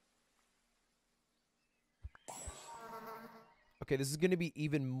 Okay, this is going to be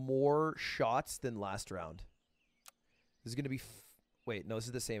even more shots than last round. This is going to be... Wait, no, this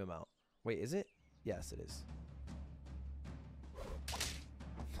is the same amount. Wait, is it? Yes, it is.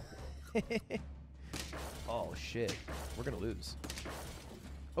 Oh, shit. We're going to lose.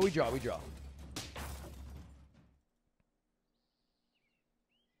 Oh, we draw, we draw.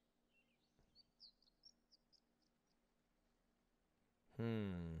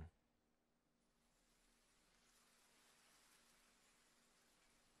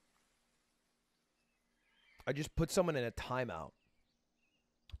 I just put someone in a timeout.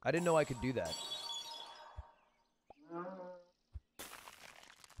 I didn't know I could do that.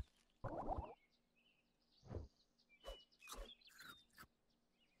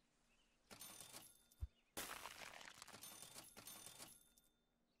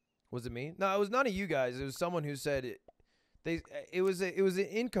 Was it me? No, it was none of you guys. It was someone who said it. It was an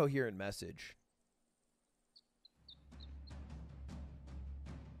incoherent message.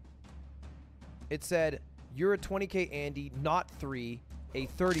 It said, "You're a 20K Andy, not 3, a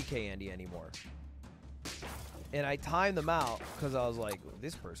 30K Andy anymore." And I timed them out because I was like,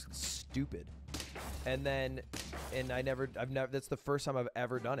 this person's stupid. And then, that's the first time I've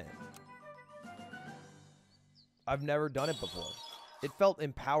ever done it. I've never done it before. It felt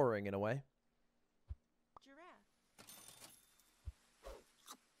empowering in a way.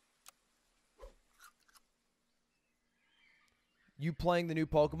 You playing the new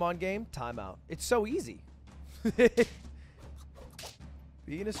Pokemon game? Timeout. It's so easy.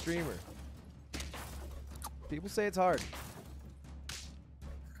 Being a streamer. People say it's hard.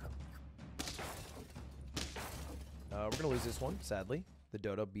 We're going to lose this one, sadly. The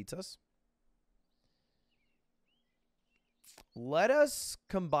Dodo beats us. Let us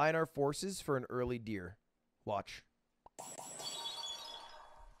combine our forces for an early deer. Watch.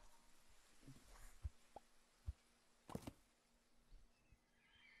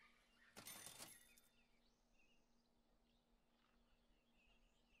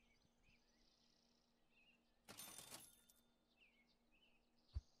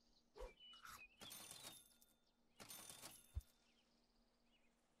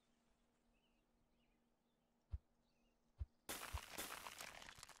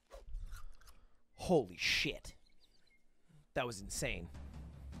 Holy shit. That was insane.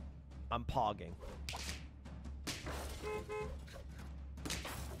 I'm pogging.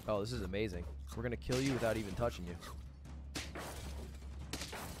 Oh, this is amazing. We're gonna kill you without even touching you.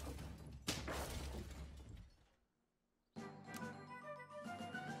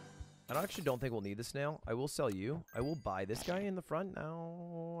 I actually don't think we'll need the snail. I will sell you. I will buy this guy in the front.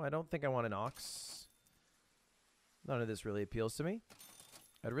 No, I don't think I want an ox. None of this really appeals to me.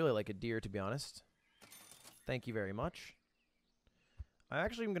 I'd really like a deer, to be honest. Thank you very much. I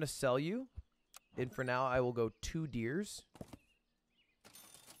actually am going to sell you. And for now, I will go 2 deers.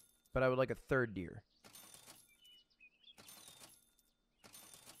 But I would like a 3rd deer.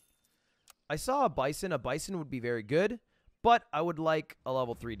 I saw a bison. A bison would be very good. But I would like a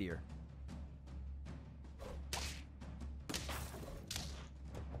level 3 deer.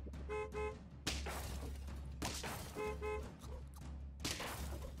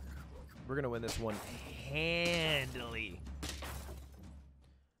 We're going to win this one handily.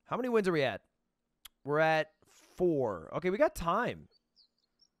 How many wins are we at? We're at 4. Okay, we got time.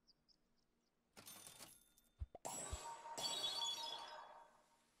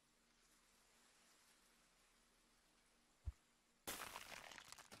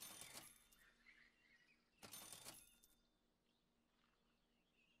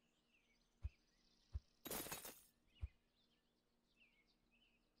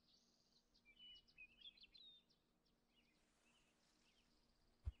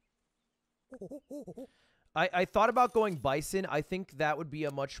 I thought about going bison. I think that would be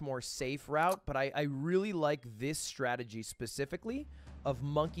a much more safe route, but I really like this strategy specifically of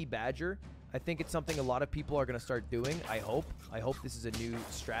monkey badger. I think it's something a lot of people are going to start doing. I hope this is a new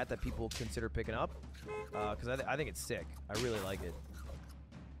strat that people consider picking up, because I think it's sick. I really like it.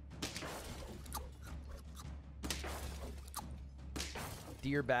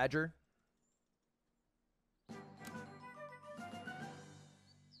 Deer badger.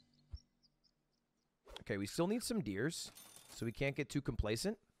 Okay, we still need some deers, so we can't get too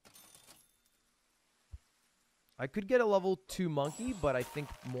complacent. I could get a level 2 monkey, but I think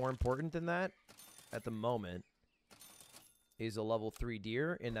more important than that at the moment is a level 3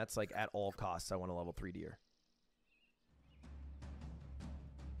 deer, and that's like at all costs. I want a level 3 deer.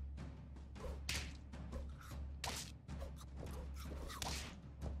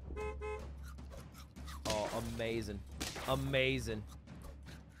 Oh, amazing. Amazing.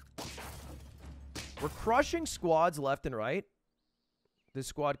 We're crushing squads left and right. This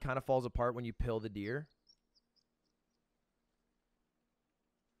squad kind of falls apart when you pill the deer.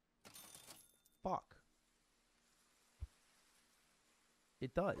 Fuck.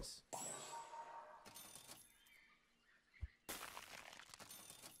 It does.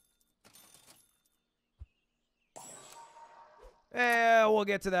 We'll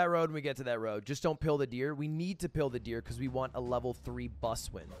get to that road when we get to that road. Just don't pill the deer. We need to pill the deer because we want a level 3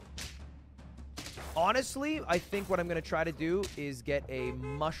 bus win. Honestly, I think what I'm going to try to do is get a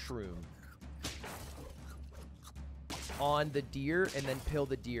mushroom on the deer and then pill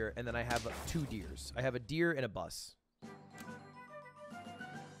the deer, and then I have 2 deers. I have a deer and a bus.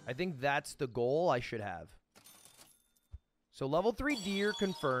 I think that's the goal I should have. So level 3 deer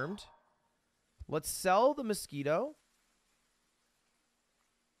confirmed. Let's sell the mosquito.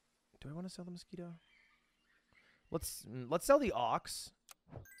 Do I want to sell the mosquito? Let's sell the ox.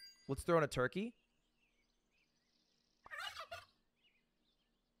 Let's throw in a turkey.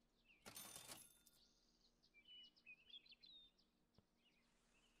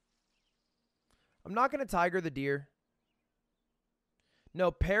 I'm not going to tiger the deer. No,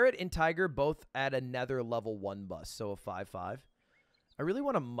 parrot and tiger both add another level 1 bus, so a 5/5. I really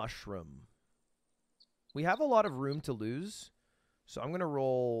want a mushroom. We have a lot of room to lose, so I'm going to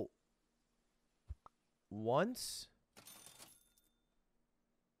roll once,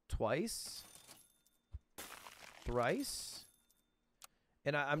 twice, thrice,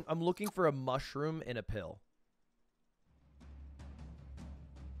 And I'm looking for a mushroom and a pill.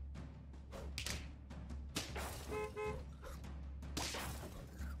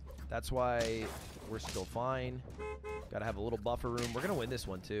 That's why we're still fine. Gotta have a little buffer room. We're gonna win this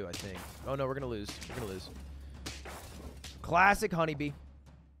one too, I think. Oh no, we're gonna lose. We're gonna lose. Classic honeybee.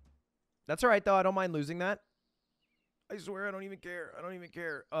 That's all right though. I don't mind losing that. I swear I don't even care. I don't even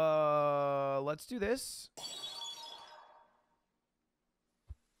care. Let's do this.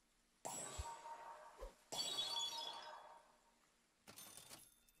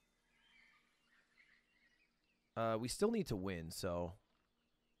 We still need to win, so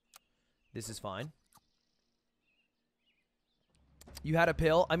this is fine. You had a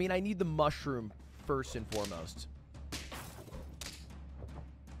pill? I mean, I need the mushroom first and foremost.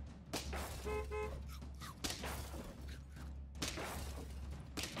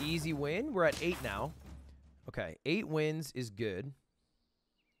 Easy win. We're at 8 now. Okay, 8 wins is good.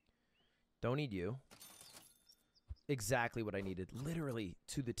 Don't need you. Exactly what I needed. Literally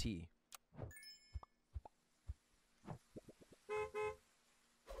to the T.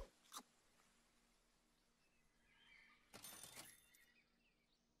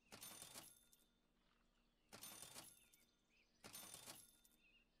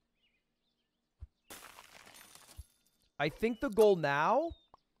 I think the goal now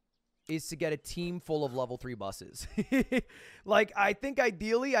is to get a team full of level 3 buses. Like, I think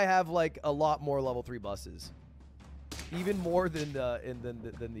ideally I have, like, a lot more level 3 buses. Even more than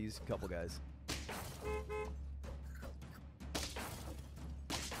these couple guys.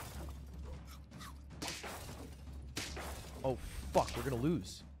 Oh, fuck. We're going to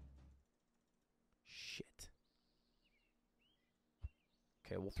lose. Shit.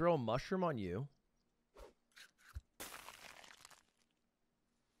 Okay, we'll throw a mushroom on you.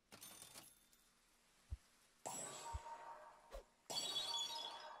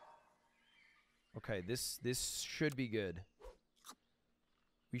 Okay, this should be good.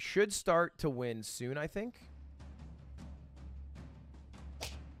 We should start to win soon, I think.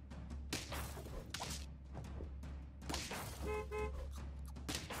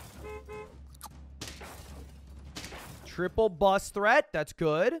 Triple bus threat. That's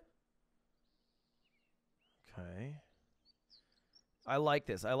good. Okay. I like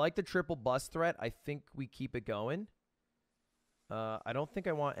this. I like the triple bus threat. I think we keep it going. I don't think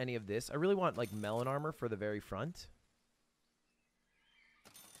I want any of this. I really want, like, melon armor for the very front.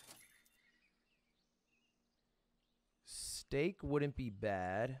 Steak wouldn't be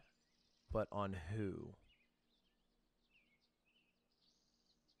bad, but on who?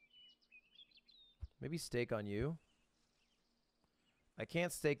 Maybe steak on you. I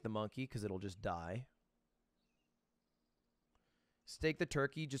can't stake the monkey because it'll just die. Stake the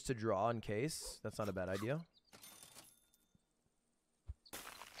turkey just to draw in case. That's not a bad idea.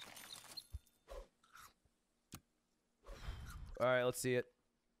 All right, let's see it.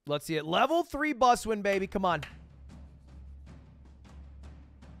 Let's see it. Level 3 bus win, baby. Come on.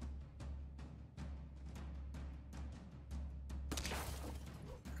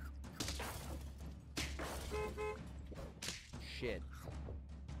 Shit.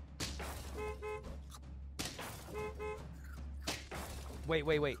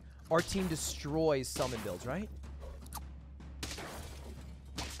 Wait. Our team destroys summon builds, right?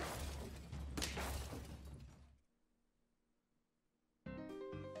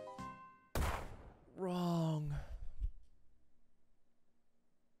 Wrong.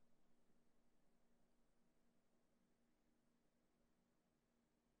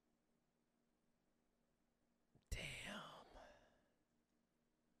 Damn.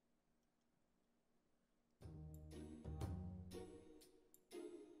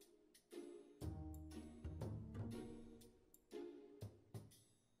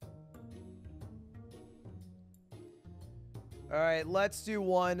 All right, let's do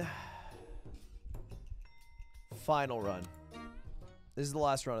one final run. This is the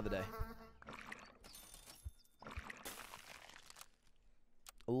last run of the day.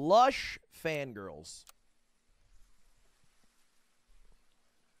 Lush Fangirls.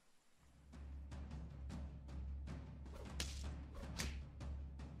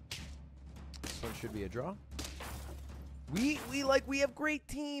 This one should be a draw. We have great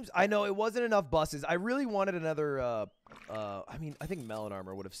teams. I know it wasn't enough buses. I really wanted another I mean, I think melon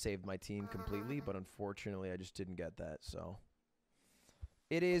armor would have saved my team completely, but unfortunately I just didn't get that, so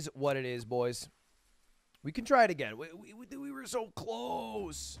it is what it is, boys. We can try it again. We were so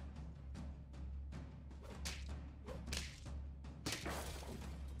close.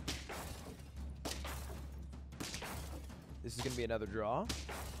 This is going to be another draw.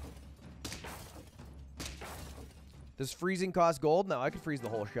 Does freezing cost gold? No, I could freeze the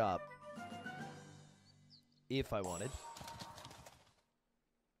whole shop. If I wanted.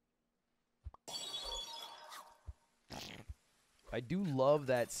 I do love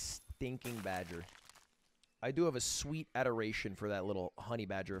that stinking badger. I do have a sweet adoration for that little honey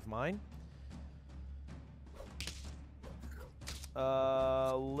badger of mine.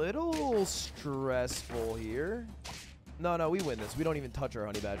 Little stressful here. No, we win this. We don't even touch our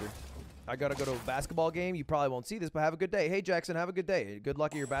honey badger. I gotta go to a basketball game. You probably won't see this, but have a good day. Hey, Jackson, have a good day. Good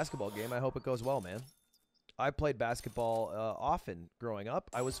luck at your basketball game. I hope it goes well, man. I played basketball often growing up.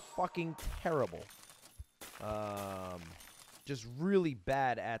 I was fucking terrible. Just really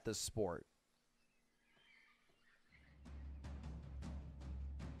bad at the sport.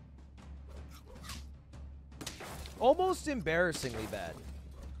 Almost embarrassingly bad.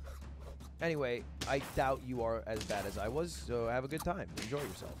 Anyway, I doubt you are as bad as I was, so have a good time. Enjoy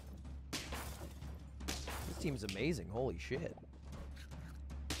yourself. This team's amazing. Holy shit.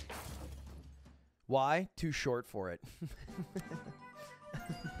 Why? Too short for it.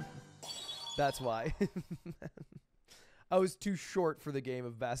 That's why. I was too short for the game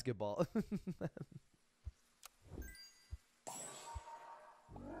of basketball.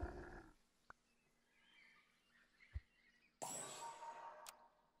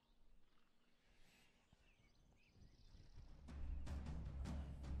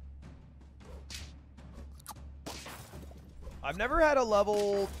 I've never had a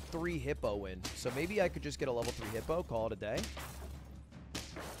level 3 hippo win, so maybe I could just get a level 3 hippo, call it a day.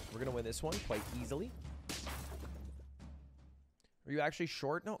 We're going to win this one quite easily. Are you actually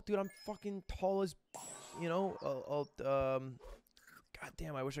short? No, dude, I'm fucking tall as, you know, God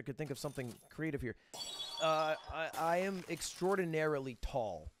damn, I wish I could think of something creative here. I am extraordinarily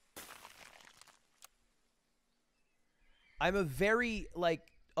tall. I'm a very, like,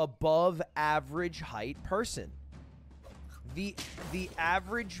 above average height person. The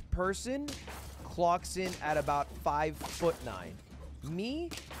average person clocks in at about 5'9". Me,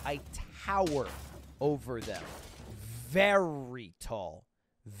 I tower over them. Very tall.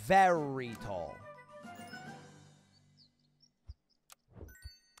 Very tall.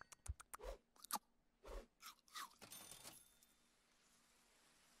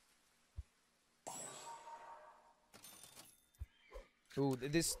 Ooh,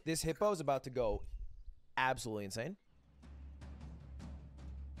 this hippo is about to go absolutely insane.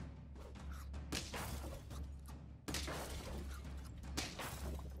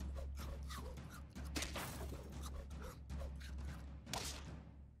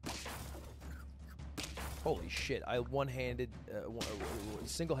 Holy shit, I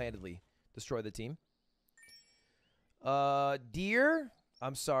single-handedly destroyed the team. Deer?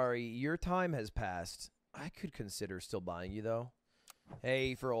 I'm sorry, your time has passed. I could consider still buying you, though.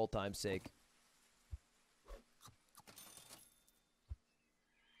 Hey, for old time's sake.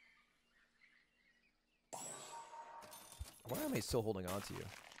 Why am I still holding on to you?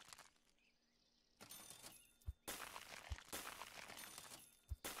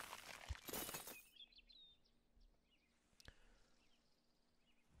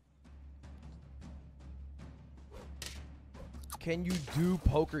 Can you do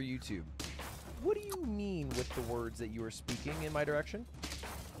poker YouTube? What do you mean with the words that you are speaking in my direction?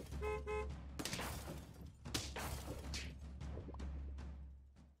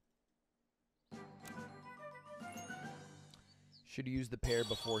 Should you use the pair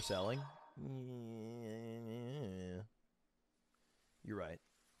before selling? Yeah. You're right.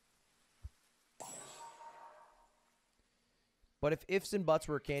 But if ifs and buts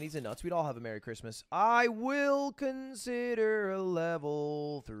were candies and nuts, we'd all have a Merry Christmas. I will consider a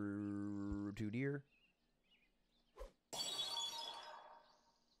level 2 deer.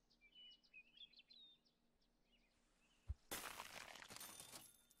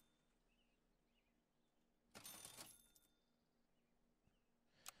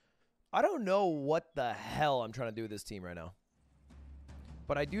 I don't know what the hell I'm trying to do with this team right now.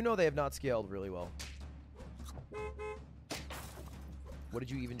 But I do know they have not scaled really well. What did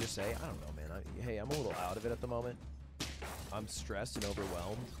you even just say? I don't know, man. Hey, I'm a little out of it at the moment. I'm stressed and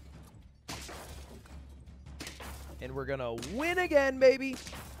overwhelmed. And we're gonna win again, baby!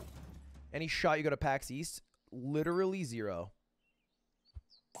 Any shot you go to PAX East? Literally 0.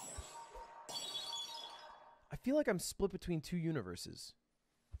 I feel like I'm split between 2 universes.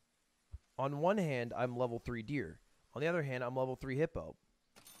 On one hand, I'm level 3 deer. On the other hand, I'm level 3 hippo.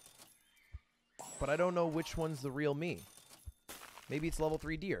 But I don't know which one's the real me. Maybe it's level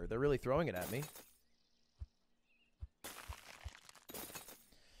 3 deer. They're really throwing it at me.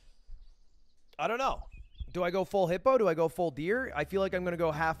 I don't know. Do I go full hippo? Do I go full deer? I feel like I'm going to go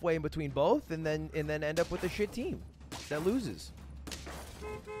halfway in between both and then end up with a shit team. that loses.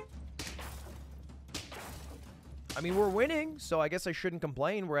 I mean, we're winning, so I guess I shouldn't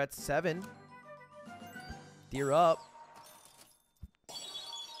complain. We're at 7. Deer up.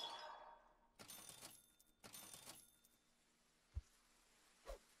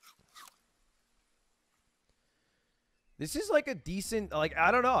 This is like a decent, like,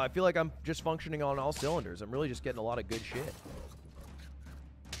 I don't know. I feel like I'm just functioning on all cylinders. I'm really just getting a lot of good shit.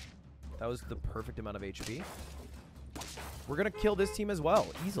 That was the perfect amount of HP. We're going to kill this team as well,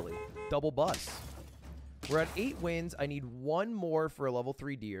 easily. Double bus. We're at 8 wins. I need 1 more for a level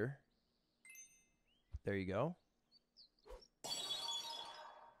 3 deer. There you go.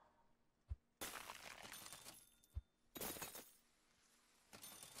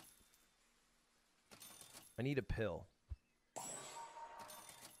 I need a pill.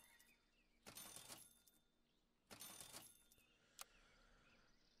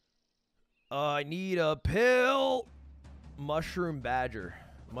 I need a pill. Mushroom Badger.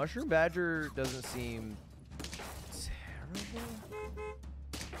 Mushroom Badger doesn't seem terrible.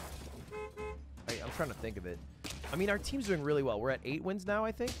 I'm trying to think of it. I mean, our team's doing really well. We're at 8 wins now,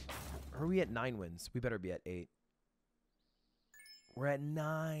 I think. Or are we at 9 wins? We better be at 8. We're at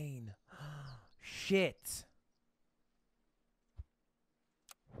 9. Shit.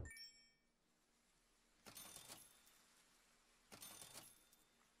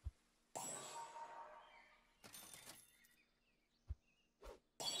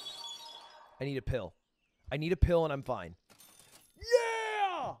 I need a pill. I need a pill and I'm fine.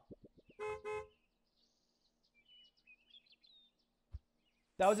 Yeah!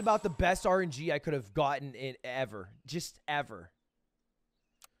 That was about the best RNG I could have gotten in ever. Just ever.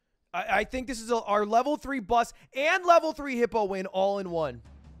 I think this is our level 3 bus and level 3 hippo win all in one.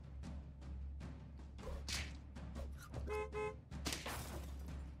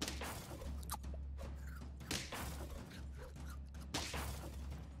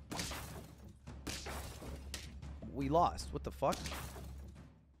 We lost. What the fuck?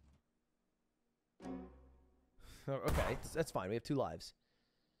 Okay, that's fine. We have 2 lives.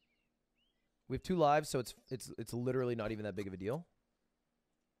 We have 2 lives, so it's literally not even that big of a deal.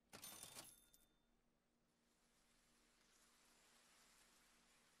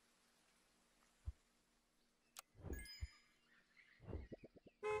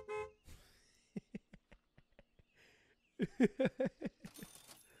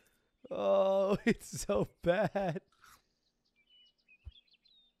 Oh, it's so bad.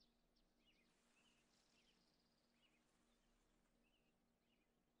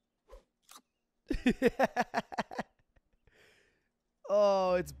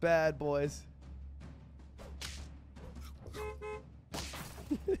 Oh, it's bad, boys.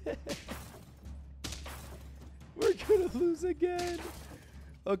 We're gonna lose again.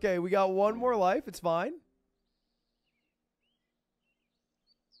 Okay, we got 1 more life. It's fine.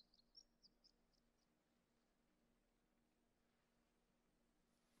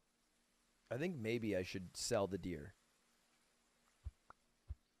 I think maybe I should sell the deer.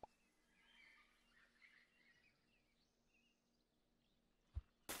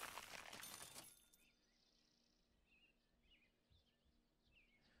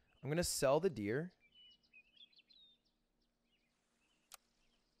 I'm going to sell the deer.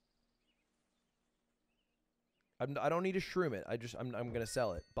 I don't need to shroom it. I'm going to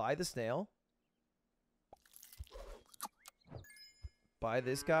sell it. Buy the snail. Buy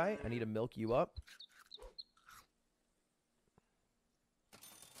this guy. I need to milk you up.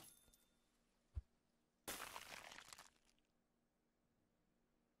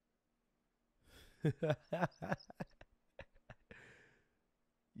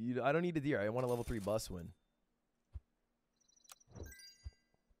 I don't need a deer. I want a level 3 bus win.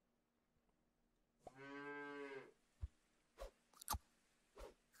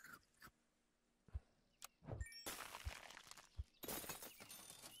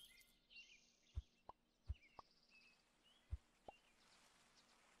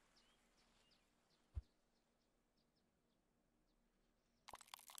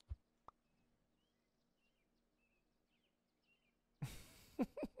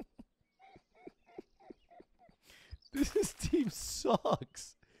 This team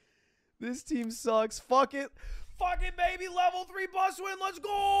sucks. This team sucks. Fuck it. Fuck it, baby. Level 3 bus win. Let's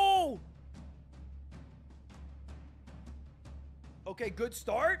go. Okay, good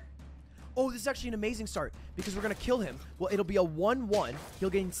start. Oh, this is actually an amazing start because we're going to kill him. Well, it'll be a 1-1. He'll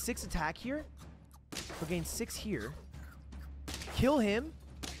gain 6 attack here. He'll gain 6 here. Kill him.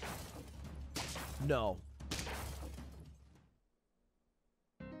 No.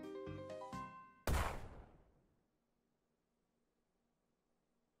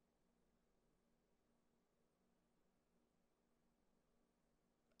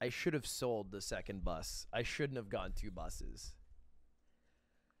 I should have sold the second bus. I shouldn't have gone 2 buses.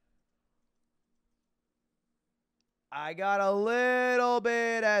 I got a little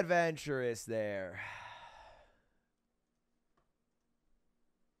bit adventurous there.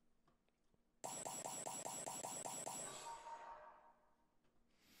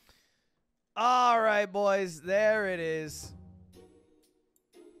 All right, boys. There it is.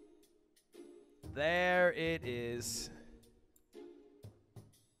 There it is.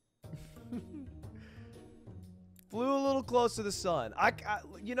 Flew a little close to the sun.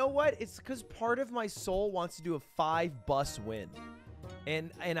 You know what? It's because part of my soul wants to do a 5-bus win.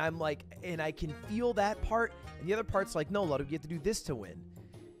 And I'm like, and I can feel that part. And the other part's like, no, Ludwig, you have to do this to win.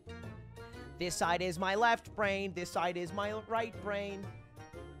 This side is my left brain. This side is my right brain.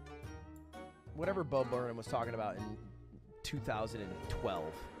 Whatever Bo Burnham was talking about in 2012.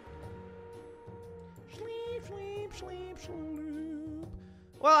 Sleep, sleep, sleep, sleep.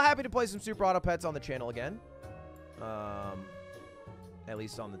 Well, happy to play some Super Auto Pets on the channel again. At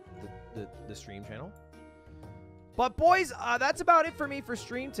least on the stream channel. But boys, that's about it for me for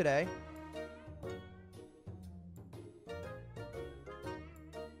stream today.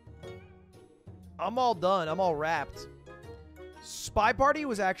 I'm all done. I'm all wrapped. Spy Party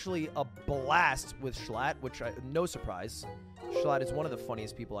was actually a blast with Schlatt, which no surprise. Schlatt is one of the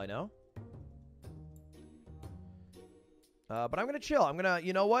funniest people I know. But I'm gonna chill. I'm gonna,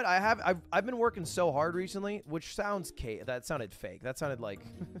 you know what? I've been working so hard recently, which sounds that sounded fake. That sounded like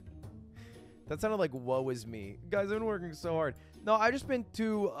that sounded like woe is me, guys. I've been working so hard. No, I've just been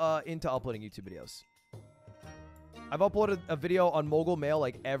too into uploading YouTube videos. I've uploaded a video on Mogul Mail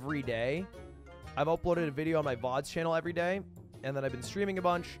like every day. I've uploaded a video on my VODs channel every day, and then I've been streaming a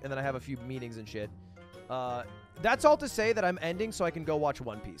bunch, and then I have a few meetings and shit. That's all to say that I'm ending so I can go watch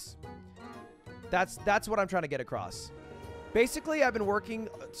One Piece. That's what I'm trying to get across. Basically, I've been working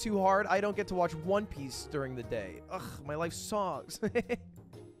too hard. I don't get to watch One Piece during the day. Ugh, my life sucks.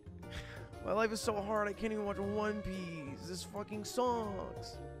 My life is so hard, I can't even watch One Piece. This fucking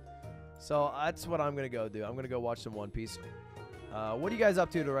sucks. So that's what I'm going to go do. I'm going to go watch some One Piece. What are you guys up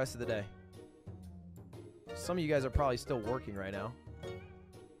to the rest of the day? Some of you guys are probably still working right now.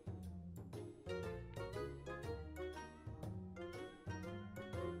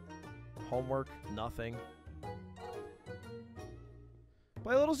 Homework, nothing.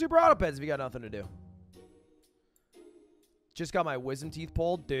 Play a little Super Auto Pets if you got nothing to do. Just got my wisdom teeth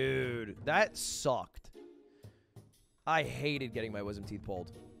pulled. Dude, that sucked. I hated getting my wisdom teeth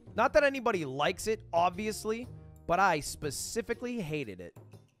pulled. Not that anybody likes it, obviously, but I specifically hated it.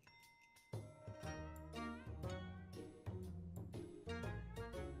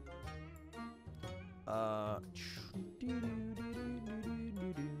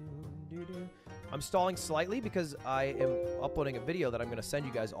 I'm stalling slightly because I am uploading a video that I'm going to send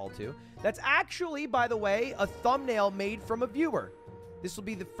you guys all to. That's actually, by the way, a thumbnail made from a viewer. This will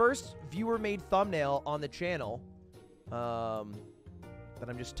be the first viewer-made thumbnail on the channel that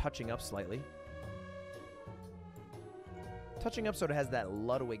I'm just touching up slightly. Touching up sort of has that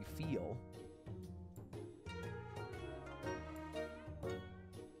Ludwig feel.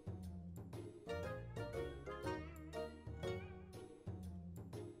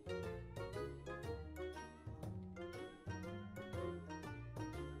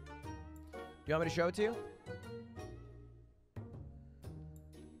 You want me to show it to you?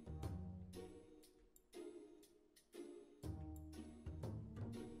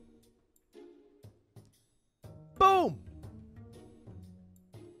 Boom!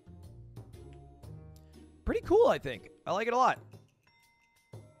 Pretty cool, I think. I like it a lot.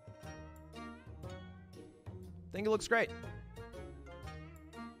 Think it looks great.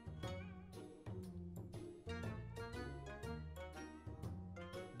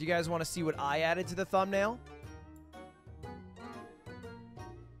 Do you guys want to see what I added to the thumbnail?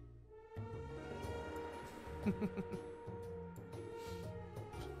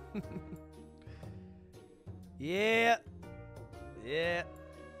 Yeah. Yeah.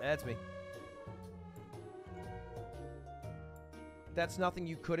 That's me. That's nothing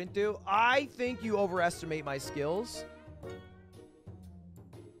you couldn't do. I think you overestimate my skills.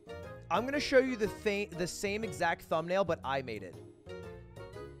 I'm going to show you the same exact thumbnail, but I made it.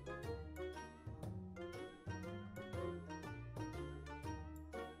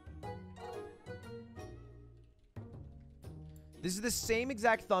 This is the same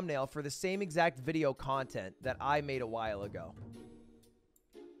exact thumbnail for the same exact video content that I made a while ago.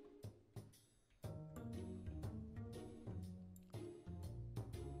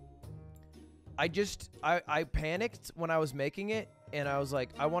 I panicked when I was making it, and I was like,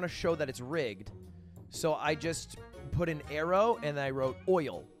 I want to show that it's rigged. So I just put an arrow and I wrote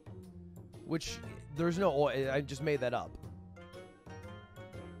oil, which there's no oil. I just made that up.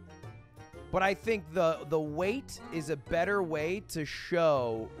 But I think the weight is a better way to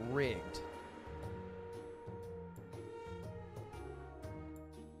show rigged.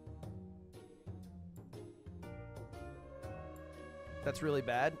 That's really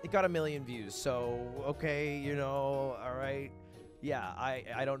bad. It got 1 million views, so okay, you know, all right. Yeah,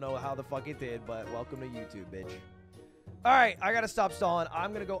 I don't know how the fuck it did, but welcome to YouTube, bitch. All right, I gotta stop stalling.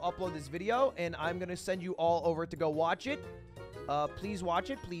 I'm gonna go upload this video, and I'm gonna send you all over to go watch it. Please watch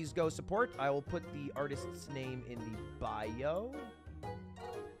it. Please go support. I will put the artist's name in the bio.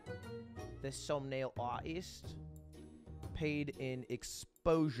 The thumbnail artist. Paid in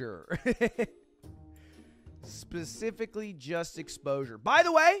exposure. Specifically just exposure. By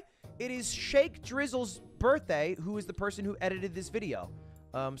the way, it is Shake Drizzle's birthday, who is the person who edited this video.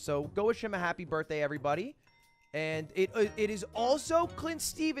 So go wish him a happy birthday, everybody. And it is also Clint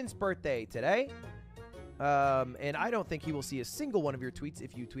Stevens' birthday today. And I don't think he will see a single one of your tweets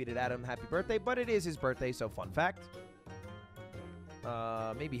if you tweeted at him happy birthday, but it is his birthday, so fun fact.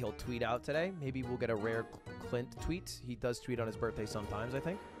 Maybe he'll tweet out today. Maybe we'll get a rare Clint tweet. He does tweet on his birthday sometimes, I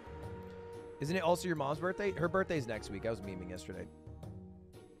think. Isn't it also your mom's birthday? Her birthday's next week. I was memeing yesterday.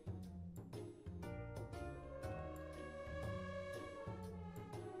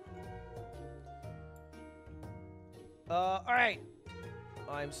 All right.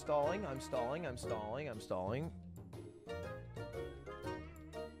 I'm stalling.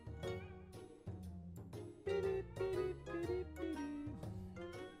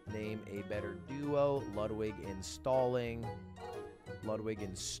 Name a better duo. Ludwig and Stalling. Ludwig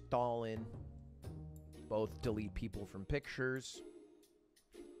and Stalin. Both delete people from pictures.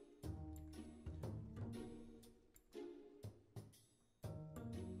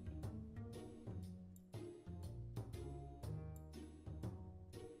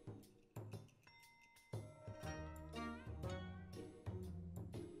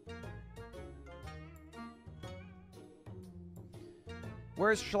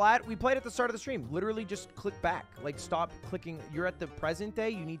 Whereas Schlatt, we played at the start of the stream. Literally just click back. Like, stop clicking. You're at the present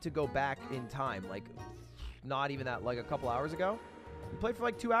day. You need to go back in time. Like, not even that, like a couple hours ago. We played for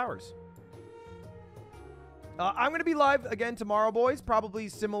like 2 hours. I'm going to be live again tomorrow, boys. Probably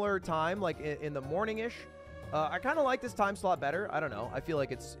similar time, like in the morning-ish. I kind of like this time slot better. I don't know. I feel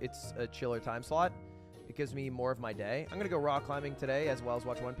like it's a chiller time slot. It gives me more of my day. I'm going to go rock climbing today as well as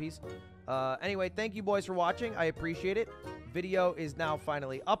watch One Piece. Anyway, thank you, boys, for watching. I appreciate it. Video is now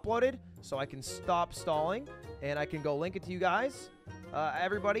finally uploaded, so I can stop stalling, and I can go link it to you guys.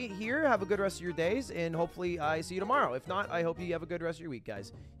 Everybody here, have a good rest of your days, and hopefully I see you tomorrow. If not, I hope you have a good rest of your week,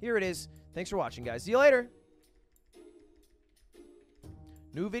 guys. Here it is. Thanks for watching, guys. See you later.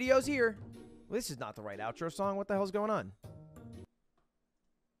 New videos here. Well, this is not the right outro song. What the hell's going on?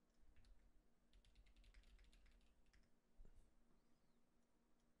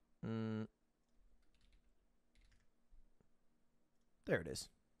 There it is.